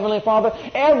and our Heavenly Father,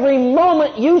 every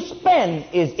moment you spend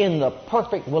is in the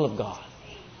perfect will of God.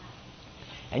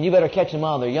 And you better catch them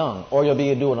while they're young, or you'll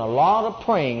be doing a lot of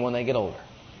praying when they get older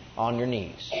on your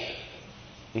knees.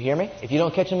 You hear me? If you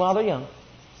don't catch them while they're young,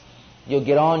 you'll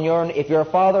get on if you're a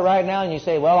father right now and you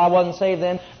say, well, I wasn't saved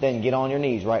then get on your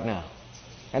knees right now.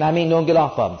 And I mean, don't get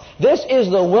off of them. This is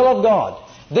the will of God.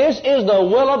 This is the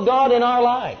will of God in our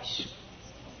lives.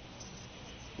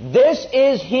 This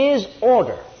is His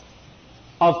order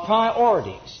of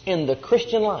priorities in the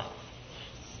Christian life.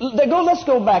 Let's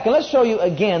go back and let's show you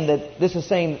again that this is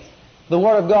saying the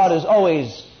Word of God is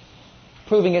always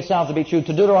proving itself to be true.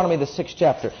 To Deuteronomy, the 6th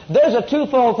chapter. There's a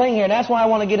twofold thing here, and that's why I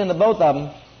want to get into both of them.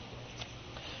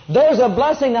 There's a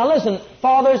blessing. Now listen,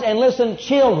 fathers, and listen,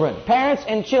 children. Parents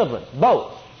and children.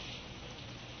 Both.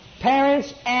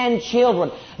 Parents and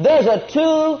children. There's a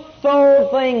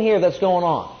twofold thing here that's going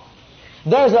on.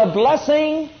 There's a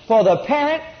blessing for the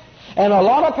parent, And a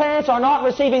lot of parents are not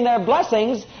receiving their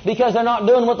blessings because they're not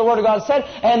doing what the Word of God said.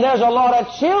 And there's a lot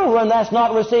of children that's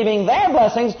not receiving their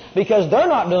blessings because they're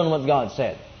not doing what God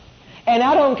said. And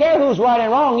I don't care who's right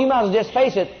and wrong. You might as well just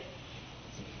face it.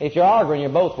 If you're arguing, you're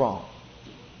both wrong.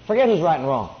 Forget who's right and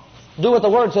wrong. Do what the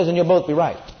Word says and you'll both be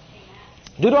right.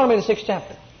 Deuteronomy the 6th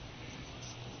chapter.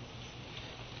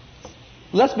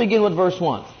 Let's begin with verse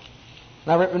 1.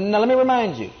 Now let me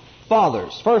remind you.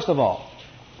 Fathers, first of all,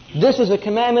 this is a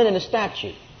commandment and a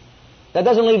statute. That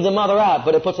doesn't leave the mother out,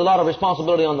 but it puts a lot of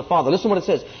responsibility on the father. Listen to what it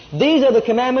says. These are the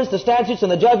commandments, the statutes,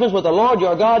 and the judgments which the Lord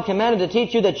your God commanded to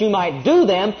teach you, that you might do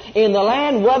them in the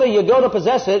land, whether you go to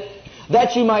possess it,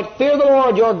 that you might fear the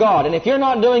Lord your God. And if you're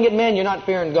not doing it, men, you're not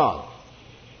fearing God.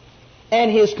 And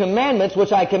His commandments,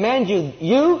 which I command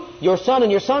you, your son,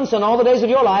 and your son's son, all the days of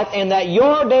your life, and that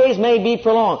your days may be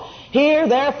prolonged. Hear,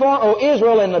 therefore, O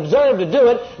Israel, and observe to do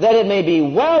it, that it may be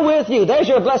well with you. There's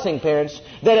your blessing, parents.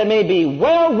 That it may be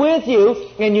well with you,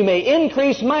 and you may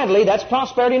increase mightily. That's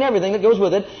prosperity and everything that goes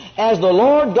with it. As the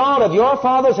Lord God of your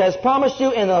fathers has promised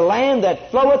you in a land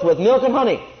that floweth with milk and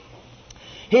honey.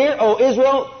 Hear, O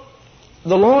Israel,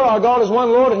 the Lord our God is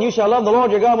one Lord, and you shall love the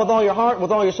Lord your God with all your heart,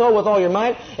 with all your soul, with all your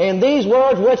might. And these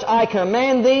words which I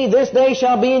command thee this day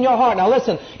shall be in your heart. Now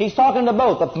listen, He's talking to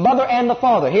both, the mother and the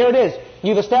father. Here it is.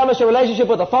 You've established a relationship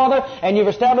with the father, and you've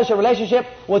established a relationship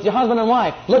with your husband and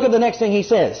wife. Look at the next thing He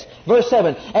says. Verse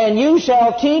 7. And you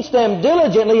shall teach them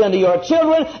diligently unto your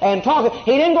children, and talk.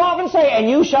 He didn't go off and say, and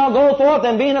you shall go forth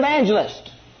and be an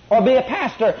evangelist, or be a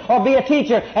pastor, or be a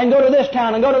teacher, and go to this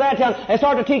town, and go to that town, and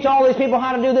start to teach all these people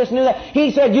how to do this and do that.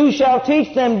 He said, you shall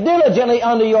teach them diligently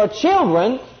unto your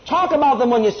children. Talk about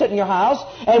them when you sit in your house,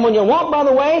 and when you walk by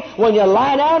the way, when you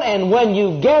lie down, and when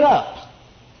you get up.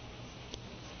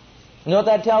 You know what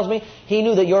that tells me? He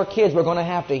knew that your kids were going to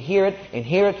have to hear it, and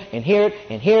hear it, and hear it,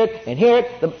 and hear it, and hear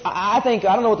it. I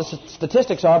don't know what the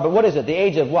statistics are, but what is it? The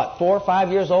age of what? 4,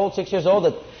 5 years old, 6 years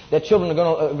old, that children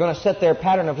are going to set their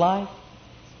pattern of life?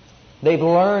 They've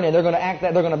learned, and they're going to act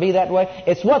that, they're going to be that way.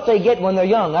 It's what they get when they're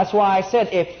young. That's why I said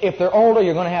if they're older,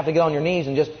 you're going to have to get on your knees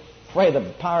and just pray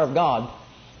the power of God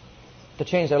to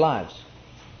change their lives.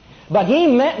 But He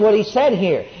meant what He said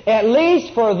here. At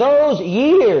least for those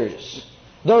years,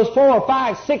 those 4,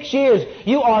 5, 6 years,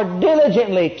 you are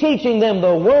diligently teaching them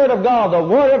the Word of God, the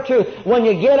Word of truth. When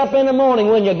you get up in the morning,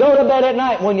 when you go to bed at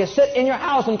night, when you sit in your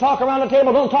house and talk around the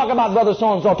table, don't talk about Brother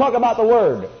so-and-so. Talk about the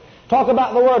Word. Talk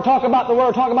about the Word, talk about the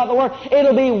Word, talk about the Word.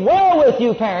 It'll be well with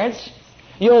you, parents.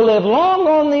 You'll live long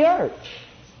on the earth.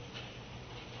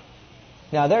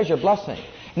 Now, there's your blessing.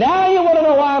 Now you want to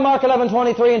know why Mark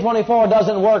 11:23 and 24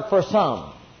 doesn't work for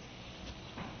some.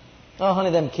 Oh,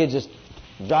 honey, them kids just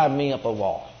drive me up a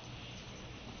wall.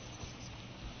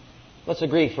 Let's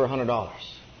agree for $100.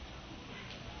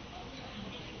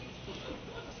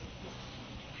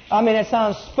 I mean, it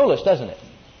sounds foolish, doesn't it?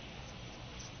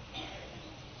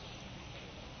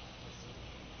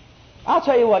 I'll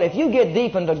tell you what, if you get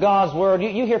deep into God's Word,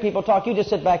 you hear people talk, you just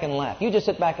sit back and laugh. You just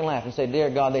sit back and laugh and say, dear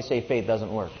God, they say faith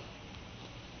doesn't work.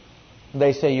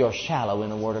 They say you're shallow in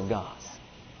the Word of God.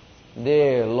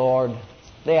 Dear Lord,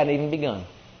 they hadn't even begun.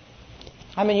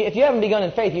 I mean, if you haven't begun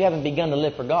in faith, you haven't begun to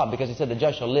live for God, because He said the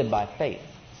just shall live by faith.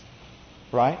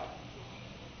 Right?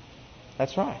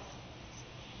 That's right.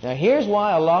 Now here's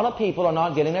why a lot of people are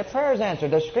not getting their prayers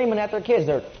answered. They're screaming at their kids.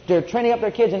 They're training up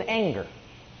their kids in anger.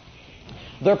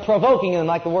 They're provoking them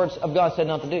like the words of God said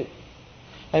not to do.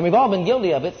 And we've all been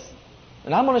guilty of it.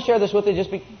 And I'm going to share this with you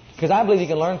just because I believe you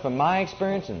can learn from my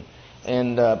experience.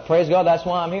 And praise God, that's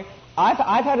why I'm here.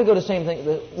 I've had to go the same thing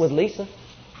with Lisa.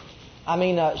 I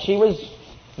mean, she was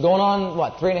going on,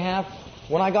 3.5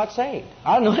 when I got saved.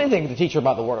 I didn't know anything to teach her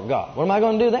about the Word of God. What am I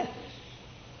going to do then?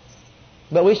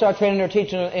 But we start training her,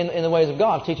 teaching her in the ways of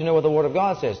God, teaching her what the Word of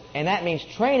God says. And that means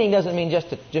training doesn't mean just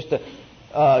to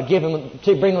give them,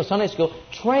 to bring them to Sunday school.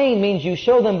 Train means you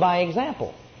show them by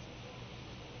example.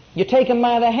 You take them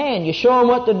by the hand. You show them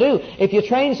what to do. If you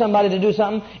train somebody to do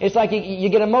something, it's like you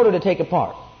get a motor to take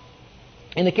apart.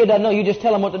 And the kid doesn't know, you just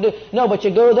tell them what to do. No, but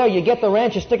you go there, you get the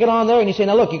wrench, you stick it on there, and you say,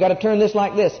 now look, you got to turn this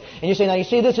like this. And you say, now you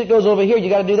see this, it goes over here, you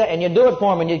got to do that, and you do it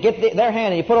for them, and you get their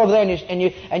hand, and you put it over there, and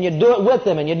you do it with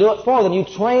them, and you do it for them. You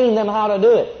train them how to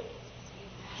do it.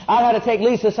 I've had to take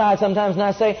Lisa aside sometimes, and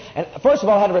I say, and first of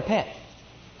all, I had to repent.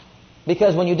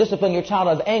 Because when you discipline your child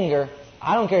out of anger,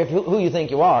 I don't care who you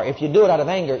think you are, if you do it out of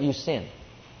anger, you sin.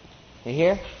 You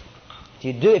hear?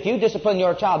 If you discipline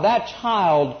your child, that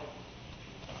child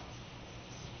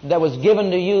that was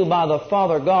given to you by the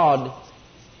Father God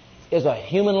is a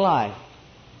human life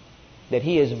that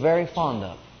He is very fond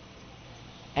of.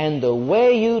 And the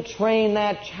way you train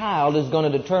that child is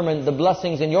going to determine the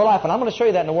blessings in your life. And I'm going to show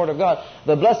you that in the Word of God.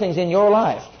 The blessings in your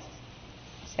life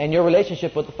and your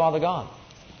relationship with the Father God.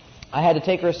 I had to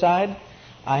take her aside.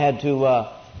 I had to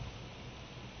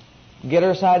get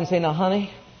her aside and say, now,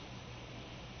 honey,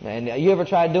 and you ever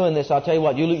tried doing this, I'll tell you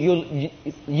what, you'll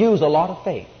use a lot of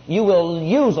faith. You will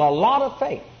use a lot of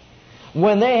faith.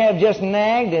 When they have just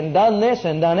nagged and done this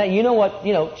and done that, you know what,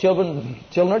 children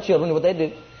are children, what they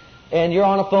do. And you're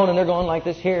on a phone and they're going like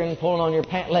this here and pulling on your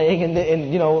pant leg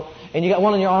and you got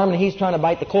one on your arm and he's trying to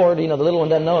bite the cord, the little one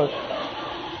doesn't know it.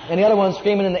 And the other one's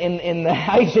screaming in the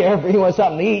high chair for he wants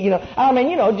something to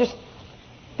eat, just,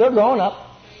 they're growing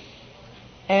up.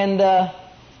 And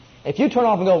if you turn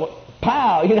off and go,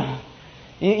 pow,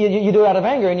 you do it out of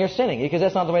anger and you're sinning because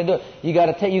that's not the way to do it. You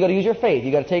got to use your faith.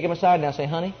 You got to take him aside and now say,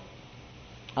 honey,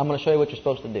 I'm going to show you what you're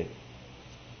supposed to do.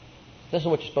 This is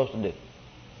what you're supposed to do.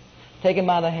 Take him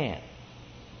by the hand.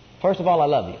 First of all, I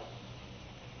love you.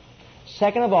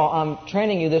 Second of all, I'm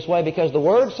training you this way because the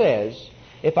Word says,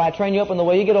 if I train you up in the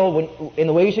way you get old, in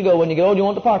the way you should go, when you get old, you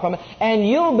won't depart from it, and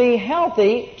you'll be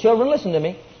healthy. Children, listen to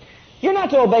me. You're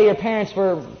not to obey your parents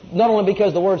for not only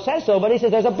because the Word says so, but He says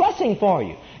there's a blessing for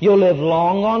you. You'll live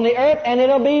long on the earth, and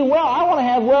it'll be well. I want to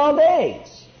have well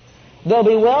days. There'll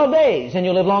be well days, and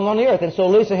you'll live long on the earth. And so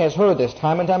Lisa has heard this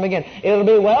time and time again. It'll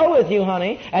be well with you,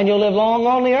 honey, and you'll live long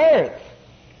on the earth.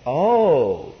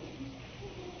 Oh.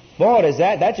 Boy, does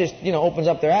that just, opens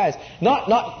up their eyes.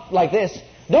 Not like this.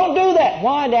 Don't do that.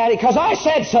 Why, Daddy? Because I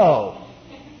said so.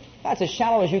 That's as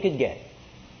shallow as you could get.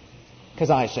 Because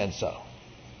I said so.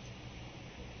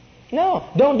 No,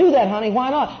 don't do that, honey. Why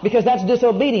not? Because that's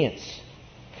disobedience.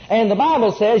 And the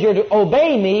Bible says you're to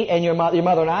obey me and your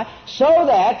mother and I so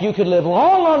that you could live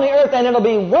long on the earth and it'll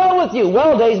be well with you.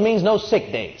 Well days means no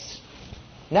sick days.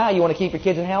 Now you want to keep your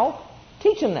kids in health?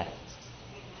 Teach them that.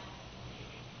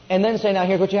 And then say, now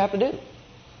here's what you have to do.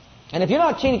 And if you're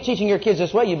not teaching your kids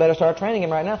this way, you better start training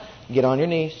them right now. Get on your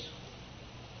knees.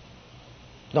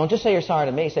 Don't just say you're sorry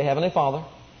to me. Say, Heavenly Father.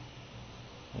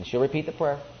 And she'll repeat the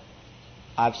prayer.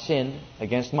 I've sinned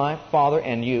against my Father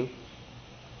and you.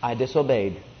 I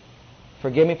disobeyed.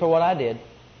 Forgive me for what I did.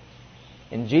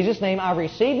 In Jesus' name, I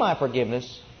receive my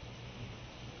forgiveness.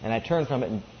 And I turn from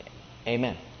it. And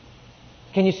amen.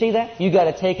 Can you see that? You got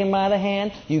to take them by the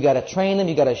hand. You got to train them.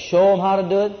 You got to show them how to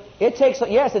do it. It takes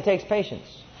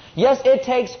patience. Yes, it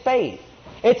takes faith.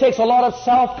 It takes a lot of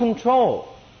self-control.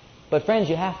 But friends,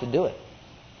 you have to do it.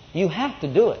 You have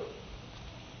to do it.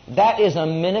 That is a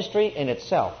ministry in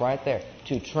itself right there,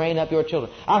 to train up your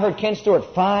children. I heard Ken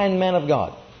Stewart, fine man of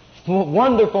God,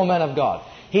 wonderful man of God.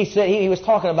 He said, he was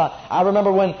talking about, I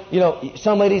remember when,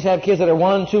 some ladies have kids that are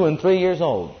 1, 2, and 3 years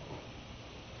old.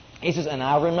 He says, and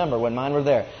I remember when mine were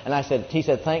there. And he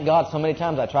said, thank God so many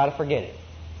times I try to forget it.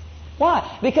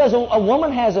 Why? Because a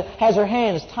woman has her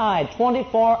hands tied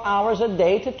 24 hours a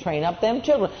day to train up them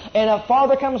children. And a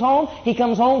father comes home, he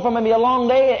comes home from maybe a long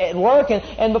day at work,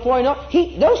 and before you know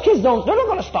it, those kids they're not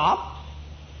going to stop.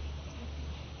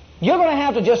 You're going to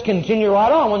have to just continue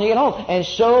right on when you get home and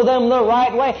show them the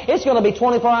right way. It's going to be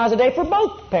 24 hours a day for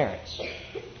both parents.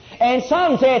 And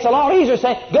some say it's a lot easier to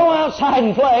say, go outside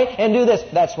and play and do this.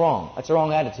 That's wrong. That's the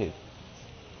wrong attitude.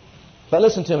 But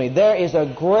listen to me. There is a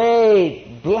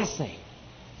great blessing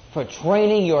for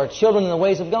training your children in the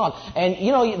ways of God. And,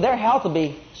 their health will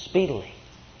be speedily.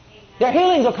 Their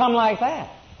healings will come like that.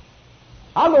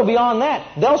 I'll go beyond that.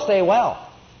 They'll stay well.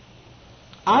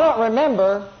 I don't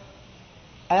remember,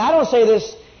 and I don't say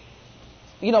this,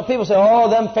 people say, oh,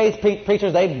 them faith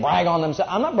preachers, they brag on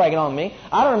themselves. I'm not bragging on me.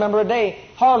 I don't remember a day,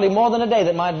 hardly more than a day,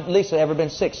 that my Lisa ever been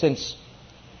sick since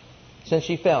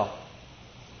she fell.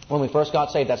 When we first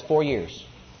got saved, that's 4 years.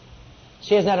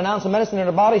 She hasn't had an ounce of medicine in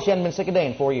her body. She hasn't been sick a day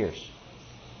in 4 years.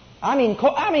 I mean,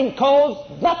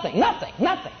 colds, nothing. And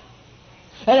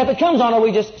if it comes on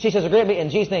her, she says, agree with me, in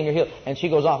Jesus' name, you're healed. And she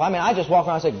goes off. I just walk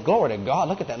around and say, glory to God,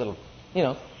 look at that little,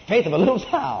 faith of a little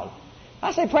child.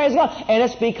 I say, praise God. And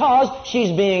it's because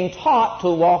she's being taught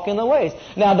to walk in the ways.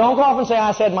 Now, don't go off and say,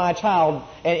 I said my child,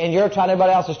 and your child,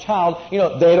 everybody else's child,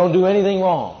 they don't do anything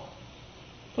wrong.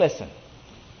 Listen.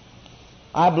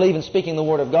 I believe in speaking the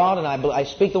Word of God, and I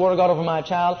speak the Word of God over my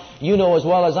child. You know as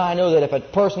well as I know that if a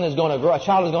child is going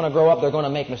to grow up, they're going to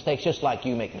make mistakes just like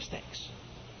you make mistakes.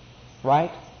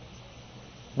 Right?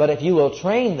 But if you will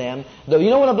train them, when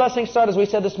the blessing starts, as we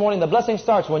said this morning, the blessing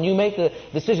starts when you make the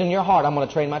decision in your heart, I'm going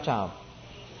to train my child.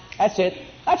 That's it.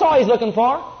 That's all He's looking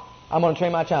for. I'm going to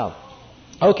train my child.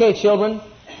 Okay, children,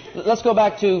 let's go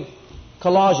back to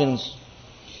Colossians.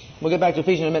 We'll get back to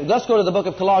Ephesians in a minute. Let's go to the book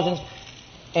of Colossians.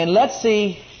 And let's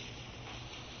see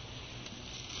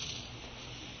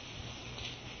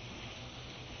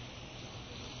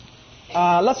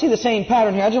Let's see the same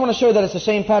pattern here. I just want to show you that it's the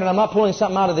same pattern. I'm not pulling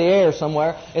something out of the air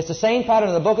somewhere. It's the same pattern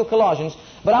in the book of Colossians.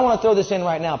 But I want to throw this in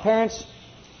right now. Parents,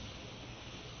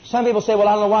 some people say, well,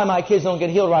 I don't know why my kids don't get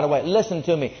healed right away. Listen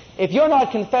to me. If you're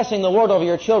not confessing the word over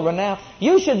your children now,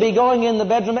 you should be going in the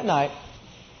bedroom at night,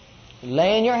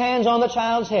 laying your hands on the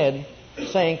child's head,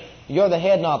 saying, you're the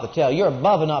head, not the tail. You're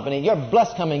above and not beneath. You're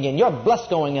blessed coming in. You're blessed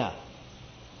going out.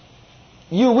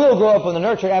 You will grow up in the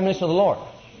nurture and admonition of the Lord.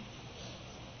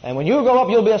 And when you grow up,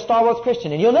 you'll be a stalwart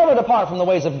Christian. And you'll never depart from the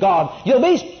ways of God. You'll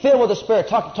be filled with the Spirit,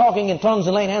 talking in tongues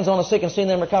and laying hands on the sick and seeing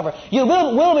them recover. You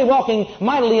will be walking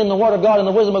mightily in the Word of God, in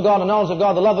the wisdom of God, the knowledge of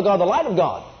God, the love of God, the light of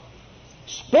God.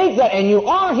 Speak that, and you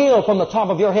are healed from the top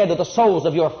of your head to the soles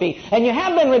of your feet. And you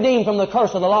have been redeemed from the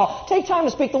curse of the law. Take time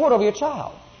to speak the Word over your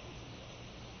child.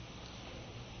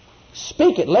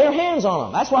 Speak it. Lay your hands on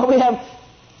them. That's why we have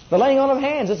the laying on of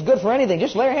hands. It's good for anything.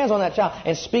 Just lay your hands on that child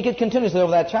and speak it continuously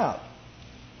over that child.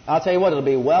 I'll tell you what, it'll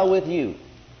be well with you,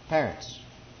 parents.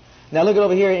 Now look at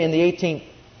over here in the 18th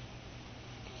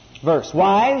verse.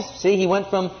 Wives, see, he went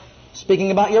from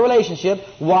speaking about your relationship.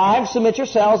 Wives, submit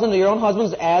yourselves unto your own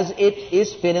husbands as it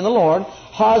is fit in the Lord.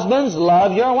 Husbands,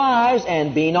 love your wives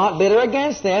and be not bitter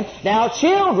against them. Now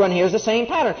children, here's the same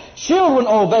pattern. Children,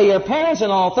 obey your parents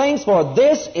in all things, for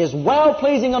this is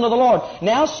well-pleasing unto the Lord.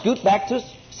 Now scoot back to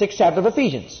 6th chapter of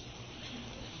Ephesians.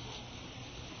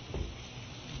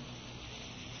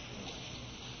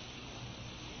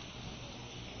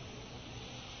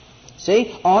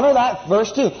 See, honor that,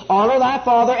 verse 2, honor thy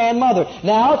father and mother.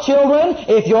 Now, children,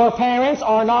 if your parents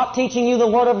are not teaching you the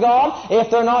Word of God, if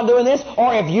they're not doing this,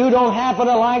 or if you don't happen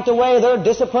to like the way they're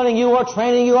disciplining you or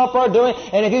training you up or doing,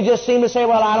 and if you just seem to say,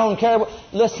 well, I don't care,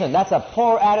 listen, that's a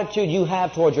poor attitude you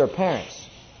have towards your parents.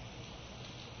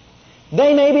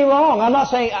 They may be wrong. I'm not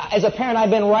saying, as a parent, I've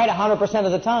been right 100%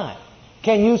 of the time.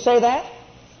 Can you say that?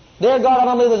 Dear God, I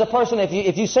don't believe there's a person,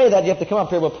 if you say that, you have to come up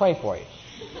here, we'll pray for you.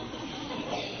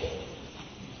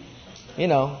 You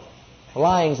know,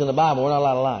 lying's in the Bible. We're not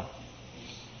allowed to lie.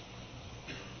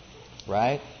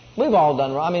 Right? We've all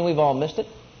done wrong. I mean, we've all missed it.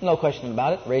 No question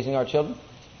about it, raising our children.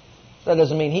 That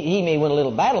doesn't mean he may win a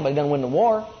little battle, but he doesn't win the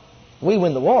war. We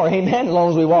win the war, amen, as long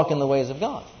as we walk in the ways of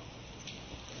God.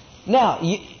 Now,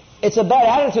 it's a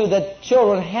bad attitude that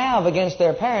children have against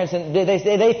their parents, and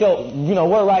they feel,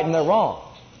 we're right and they're wrong.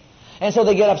 And so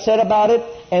they get upset about it.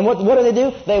 And what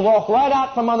do? They walk right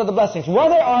out from under the blessings.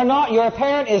 Whether or not your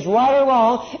parent is right or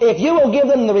wrong, if you will give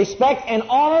them the respect and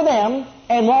honor them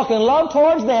and walk in love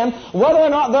towards them, whether or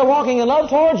not they're walking in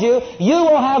love towards you, you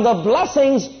will have the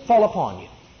blessings fall upon you.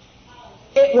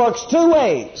 It works two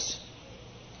ways.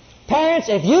 Parents,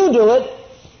 if you do it,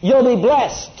 you'll be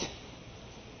blessed.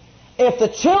 If the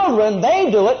children,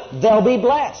 they do it, they'll be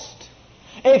blessed.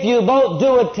 If you both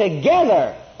do it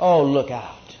together, oh, look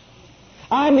out.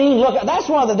 I mean, look, that's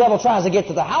why the devil tries to get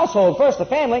to the household first, the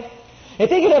family. If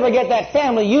he could ever get that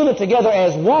family unit together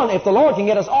as one, if the Lord can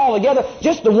get us all together,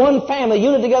 just the one family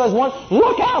unit together as one,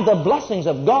 look out, the blessings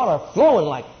of God are flowing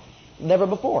like never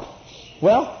before.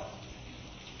 Well,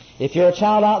 if you're a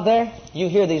child out there, you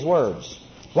hear these words.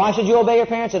 Why should you obey your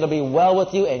parents? It'll be well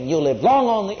with you and you'll live long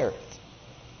on the earth.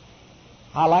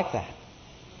 I like that.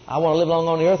 I want to live long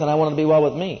on the earth and I want it to be well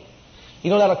with me.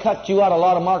 You know that'll cut you out a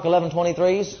lot of Mark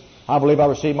 11:23s? I believe I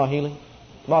received my healing.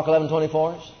 Mark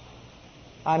 11:24s.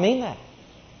 I mean that.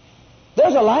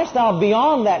 There's a lifestyle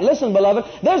beyond that. Listen, beloved,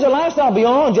 there's a lifestyle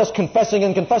beyond just confessing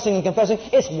and confessing and confessing.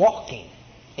 It's walking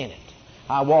in it.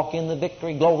 I walk in the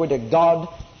victory. Glory to God.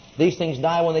 These things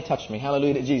die when they touch me.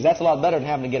 Hallelujah to Jesus. That's a lot better than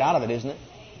having to get out of it, isn't it?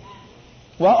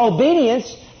 Well,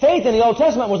 obedience, faith in the Old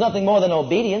Testament was nothing more than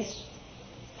obedience.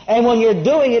 And when you're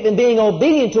doing it and being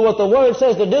obedient to what the Word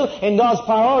says to do in God's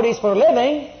priorities for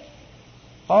living,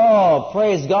 oh,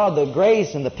 praise God, the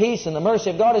grace and the peace and the mercy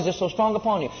of God is just so strong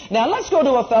upon you. Now, let's go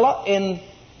to a fellow in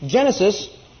Genesis,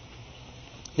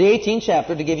 the 18th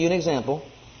chapter, to give you an example.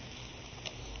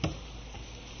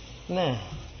 Now,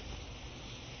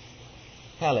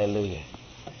 hallelujah.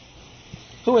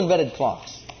 Who invented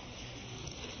clocks?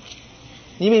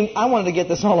 You mean, I wanted to get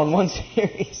this all in one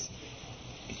series.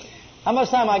 How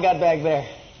much time I got back there?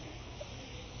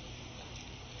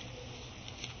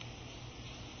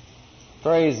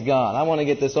 Praise God. I want to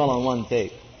get this all on one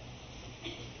tape.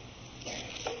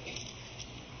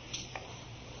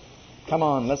 Come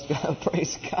on, let's go.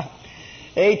 Praise God.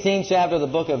 18th chapter of the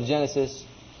book of Genesis.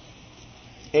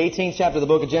 18th chapter of the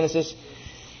book of Genesis.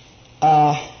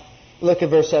 Look at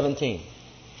verse 17.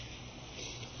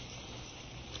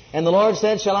 And the Lord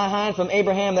said, shall I hide from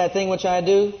Abraham that thing which I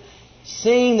do?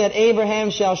 Seeing that Abraham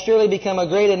shall surely become a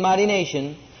great and mighty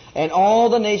nation, and all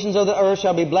the nations of the earth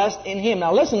shall be blessed in him.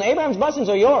 Now listen, Abraham's blessings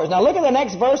are yours. Now look at the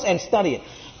next verse and study it.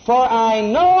 For I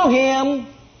know him,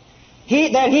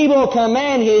 that he will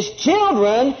command his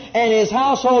children and his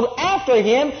household after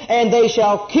him, and they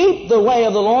shall keep the way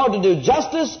of the Lord to do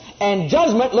justice and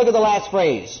judgment. Look at the last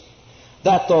phrase.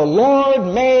 That the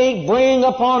Lord may bring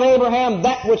upon Abraham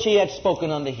that which he had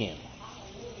spoken unto him.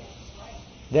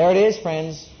 There it is,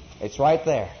 friends. It's right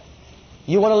there.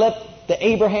 You want to let the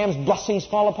Abraham's blessings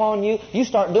fall upon you? You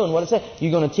start doing what it says.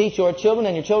 You're going to teach your children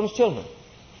and your children's children.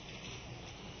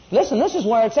 Listen, this is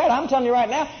where it's at. I'm telling you right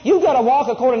now, you've got to walk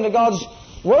according to God's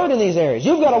Word in these areas.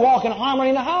 You've got to walk in harmony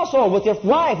in the household with your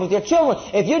wife, with your children.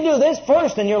 If you do this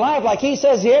first in your life, like he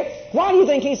says here, why do you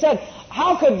think he said,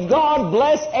 how could God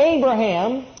bless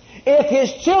Abraham if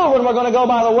his children were going to go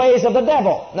by the ways of the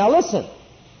devil? Now listen,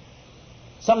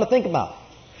 something to think about.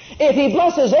 If he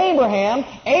blesses Abraham,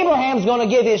 Abraham's going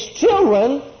to give his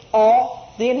children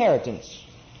all the inheritance.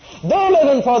 They're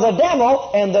living for the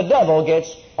devil, and the devil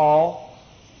gets all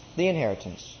the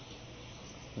inheritance.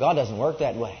 God doesn't work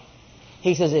that way.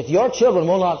 He says, if your children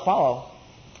will not follow,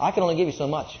 I can only give you so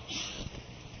much.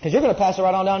 Because you're going to pass it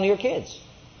right on down to your kids.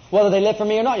 Whether they live for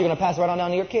me or not, you're going to pass it right on down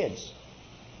to your kids.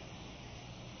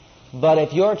 But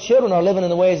if your children are living in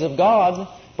the ways of God,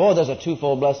 boy, there's a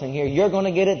twofold blessing here. You're going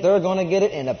to get it, they're going to get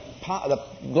it, and the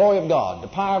glory of God, the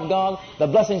power of God, the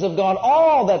blessings of God,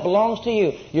 all that belongs to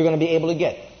you, you're going to be able to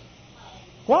get.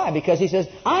 Why? Because he says,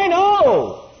 I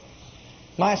know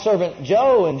my servant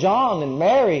Joe and John and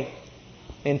Mary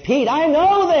and Pete, I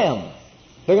know them.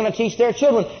 They're going to teach their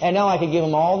children, and now I can give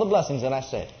them all the blessings that I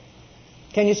said.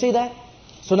 Can you see that?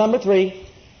 So number 3,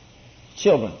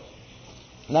 children.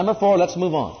 Number 4, let's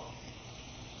move on.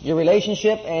 Your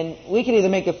relationship, and we can either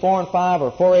make it 4 and 5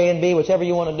 or 4A and B, whichever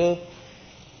you want to do.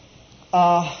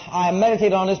 I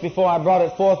meditated on this before I brought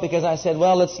it forth because I said,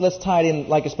 well, let's tie it in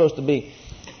like it's supposed to be.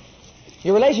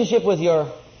 Your relationship with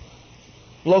your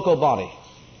local body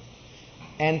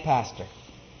and pastor.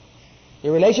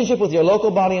 Your relationship with your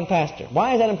local body and pastor.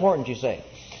 Why is that important, you say?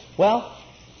 Well,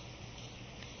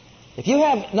 if you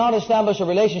have not established a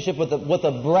relationship with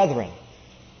the brethren,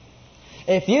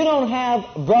 if you don't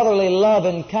have brotherly love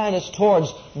and kindness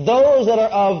towards those that are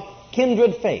of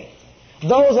kindred faith,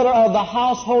 those that are of the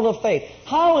household of faith,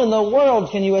 how in the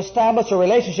world can you establish a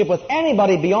relationship with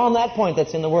anybody beyond that point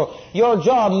that's in the world? Your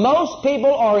job, most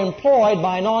people are employed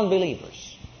by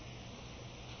non-believers.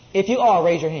 If you are,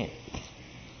 raise your hand.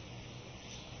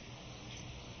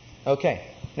 Okay,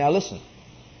 now listen.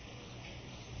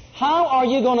 How are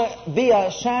you going to be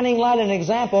a shining light and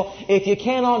example if you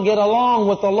cannot get along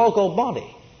with the local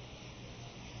body?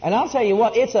 And I'll tell you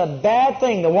what, it's a bad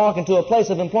thing to walk into a place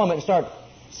of employment and start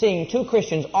seeing 2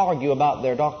 Christians argue about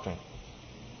their doctrine.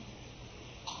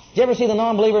 Did you ever see the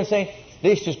non-believer and say,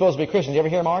 these 2 are supposed to be Christians? Did you ever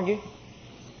hear them argue?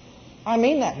 I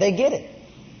mean that. They get it.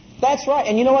 That's right.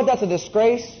 And you know what? That's a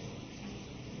disgrace.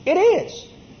 It is.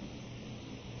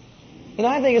 You know,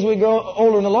 I think as we grow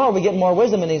older in the Lord, we get more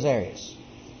wisdom in these areas.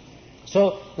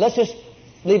 So let's just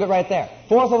leave it right there.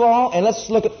 Fourth of all, and let's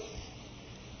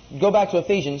go back to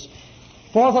Ephesians.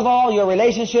 Fourth of all, your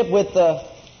relationship with the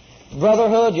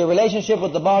brotherhood, your relationship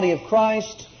with the body of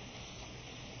Christ.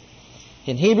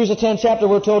 In Hebrews the 10th chapter,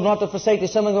 we're told not to forsake the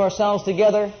assembling of ourselves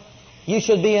together. You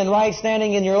should be in right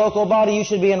standing in your local body. You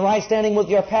should be in right standing with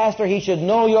your pastor. He should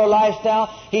know your lifestyle.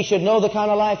 He should know the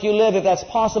kind of life you live, if that's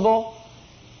possible.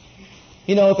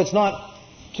 You know, if it's not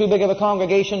too big of a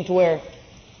congregation to where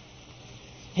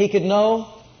he could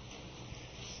know.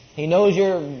 He knows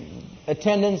your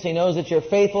attendance. He knows that you're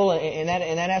faithful in that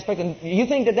aspect. And you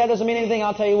think that doesn't mean anything?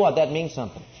 I'll tell you what, that means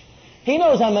something. He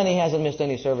knows how many hasn't missed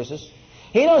any services.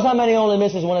 He knows how many only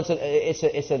misses when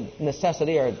it's a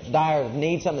necessity or a dire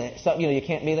need, something you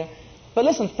can't be there. But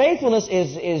listen, faithfulness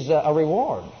is a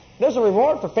reward. There's a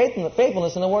reward for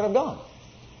faithfulness in the Word of God.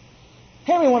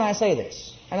 Hear me when I say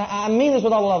this, and I mean this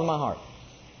with all the love of my heart.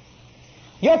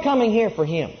 You're coming here for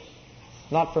Him.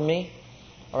 Not for me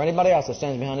or anybody else that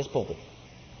stands behind this pulpit.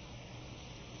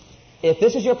 If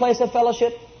this is your place of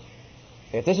fellowship,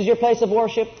 if this is your place of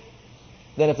worship,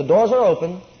 then if the doors are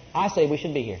open, I say we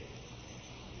should be here.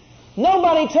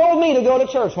 Nobody told me to go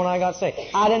to church when I got saved.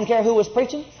 I didn't care who was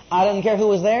preaching. I didn't care who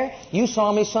was there. You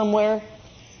saw me somewhere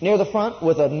near the front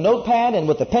with a notepad and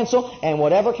with a pencil, and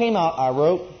whatever came out, I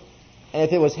wrote. And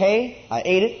if it was hay, I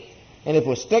ate it. And if it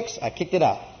was sticks, I kicked it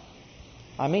out.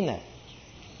 I mean that.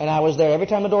 And I was there every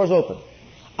time the doors opened.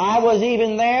 I was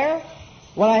even there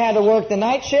when I had to work the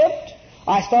night shift.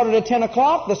 I started at 10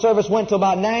 o'clock. The service went to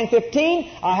about 9:15.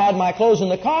 I had my clothes in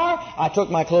the car. I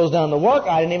took my clothes down to work.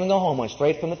 I didn't even go home. Went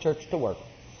straight from the church to work.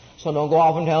 So don't go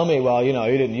off and tell me, well, you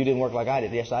didn't work like I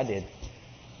did. Yes, I did.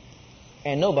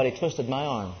 and nobody twisted my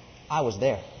arm. I was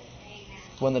there.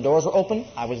 When the doors were open,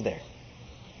 I was there.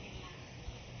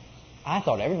 I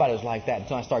thought everybody was like that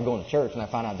until I started going to church and I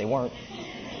found out they weren't.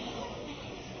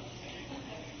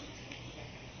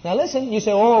 Now listen, you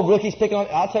say, oh, Rookie's picking on...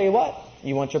 I'll tell you what.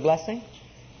 You want your blessing?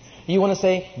 You want to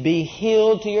say, be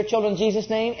healed to your children in Jesus'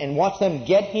 name and watch them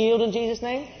get healed in Jesus'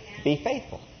 name? Be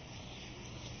faithful.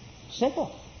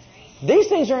 Simple. These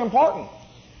things are important.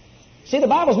 See, the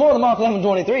Bible's more than Mark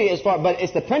 11:23, but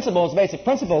it's the principles, basic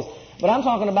principles. But I'm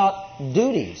talking about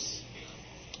duties,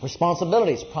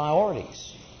 responsibilities,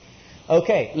 priorities.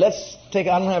 Okay, let's take...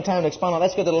 I don't have time to expound on it.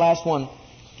 Let's get to the last one,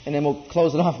 and then we'll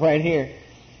close it off right here.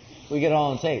 We get it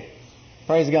all on tape.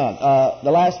 Praise God.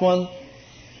 The last one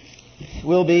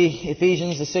will be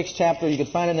Ephesians, the 6th chapter. You can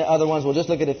find it in the other ones. We'll just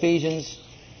look at Ephesians.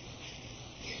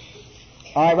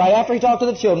 All right, right after he talked to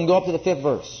the children, go up to the 5th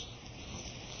verse.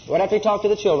 Right after he talked to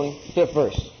the children, 5th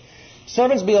verse.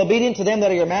 Servants, be obedient to them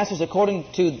that are your masters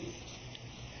according to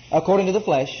the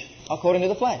flesh. According to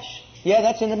the flesh. Yeah,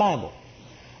 that's in the Bible.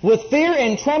 With fear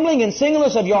and trembling and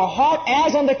singleness of your heart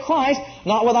as unto Christ,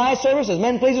 not with eye service as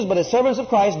men pleasers, but as servants of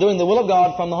Christ, doing the will of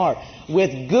God from the heart.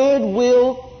 With good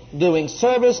will, doing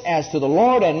service as to the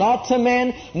Lord and not to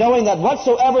men, knowing that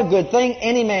whatsoever good thing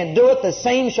any man doeth, the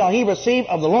same shall he receive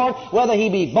of the Lord, whether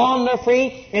he be bond or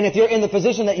free. And if you're in the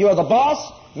position that you're the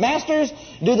boss, masters,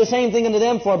 do the same thing unto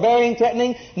them, forbearing,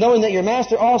 threatening, knowing that your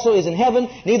master also is in heaven,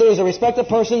 neither is a respect of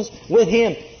persons with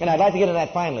him. And I'd like to get into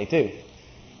that finally too.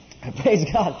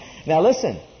 Praise God. Now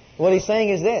listen, what he's saying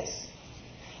is this.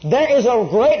 There is a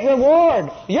great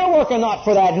reward. You're working not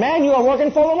for that man, you are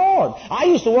working for the Lord. I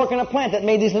used to work in a plant that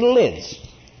made these little lids.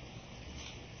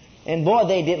 And boy,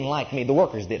 they didn't like me. The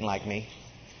workers didn't like me.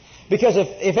 Because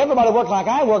if everybody worked like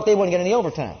I worked, they wouldn't get any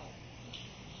overtime.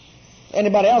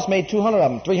 Anybody else made 200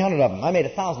 of them, 300 of them. I made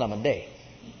 1,000 of them a day.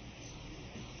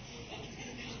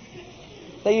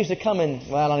 They used to come in,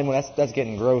 well, anyway, that's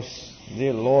getting gross.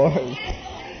 Dear Lord.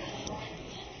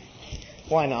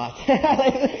 Why not?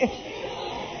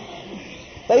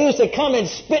 They used to come and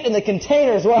spit in the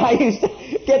containers where I used to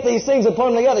get these things and put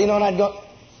them together, and I'd go,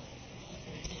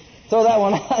 throw that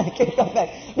one out and kick them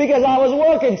back. Because I was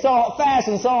working so fast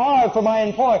and so hard for my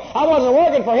employer. I wasn't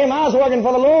working for him, I was working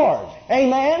for the Lord.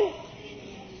 Amen?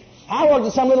 I worked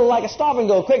at some little, like a stop and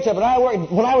go quick trip, but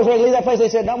when I was ready to leave that place, they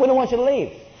said, no, we don't want you to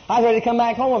leave. I was ready to come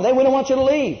back home. We don't want you to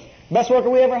leave. Best worker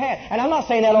we ever had. And I'm not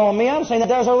saying that on me. I'm saying that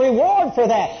there's a reward for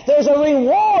that. There's a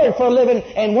reward for living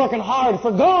and working hard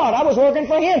for God. I was working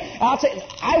for Him.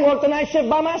 I worked the night shift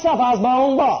by myself. I was my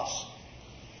own boss.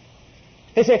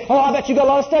 They say, oh, I bet you got a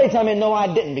lot of study time in. No,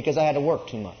 I didn't, because I had to work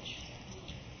too much.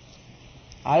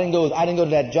 I didn't go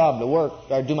to that job to work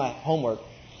or do my homework.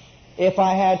 If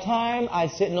I had time,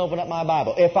 I'd sit and open up my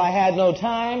Bible. If I had no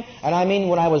time, and I mean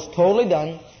when I was totally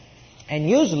done, and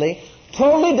usually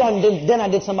totally done, then I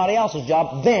did somebody else's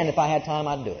job. Then, if I had time,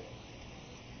 I'd do it.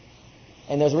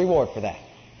 And there's a reward for that.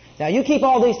 Now, you keep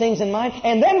all these things in mind,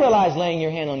 and then realize laying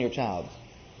your hand on your child.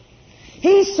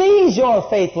 He sees your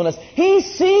faithfulness. He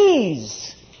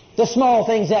sees the small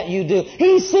things that you do.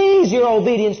 He sees your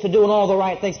obedience to doing all the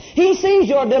right things. He sees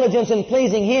your diligence in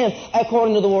pleasing Him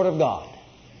according to the Word of God.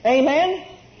 Amen?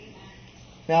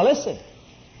 Now, listen.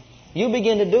 You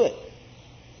begin to do it.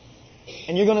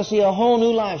 And you're going to see a whole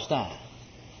new lifestyle.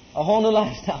 A whole new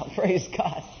lifestyle. Praise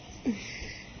God.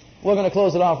 We're going to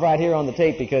close it off right here on the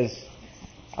tape because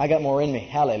I got more in me.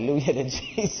 Hallelujah to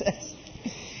Jesus.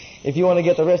 If you want to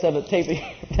get the rest of the tape,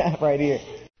 tap right here.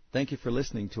 Thank you for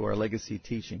listening to our legacy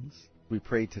teachings. We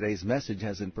pray today's message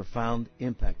has a profound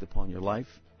impact upon your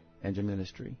life and your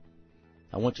ministry.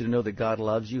 I want you to know that God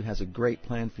loves you, has a great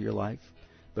plan for your life.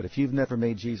 But if you've never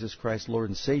made Jesus Christ Lord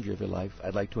and Savior of your life,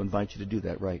 I'd like to invite you to do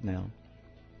that right now.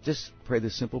 Just pray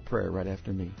this simple prayer right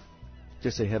after me.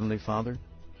 Just say, Heavenly Father,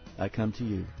 I come to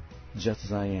you just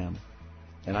as I am.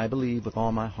 And I believe with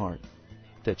all my heart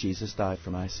that Jesus died for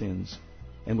my sins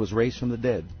and was raised from the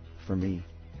dead for me.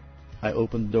 I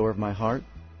open the door of my heart.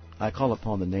 I call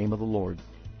upon the name of the Lord.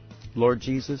 Lord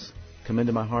Jesus, come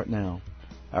into my heart now.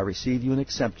 I receive you and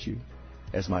accept you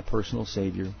as my personal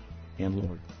Savior and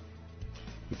Lord.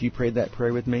 If you prayed that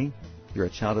prayer with me, you're a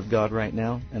child of God right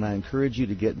now, and I encourage you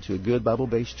to get into a good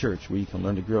Bible-based church where you can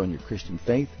learn to grow in your Christian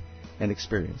faith and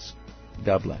experience.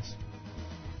 God bless.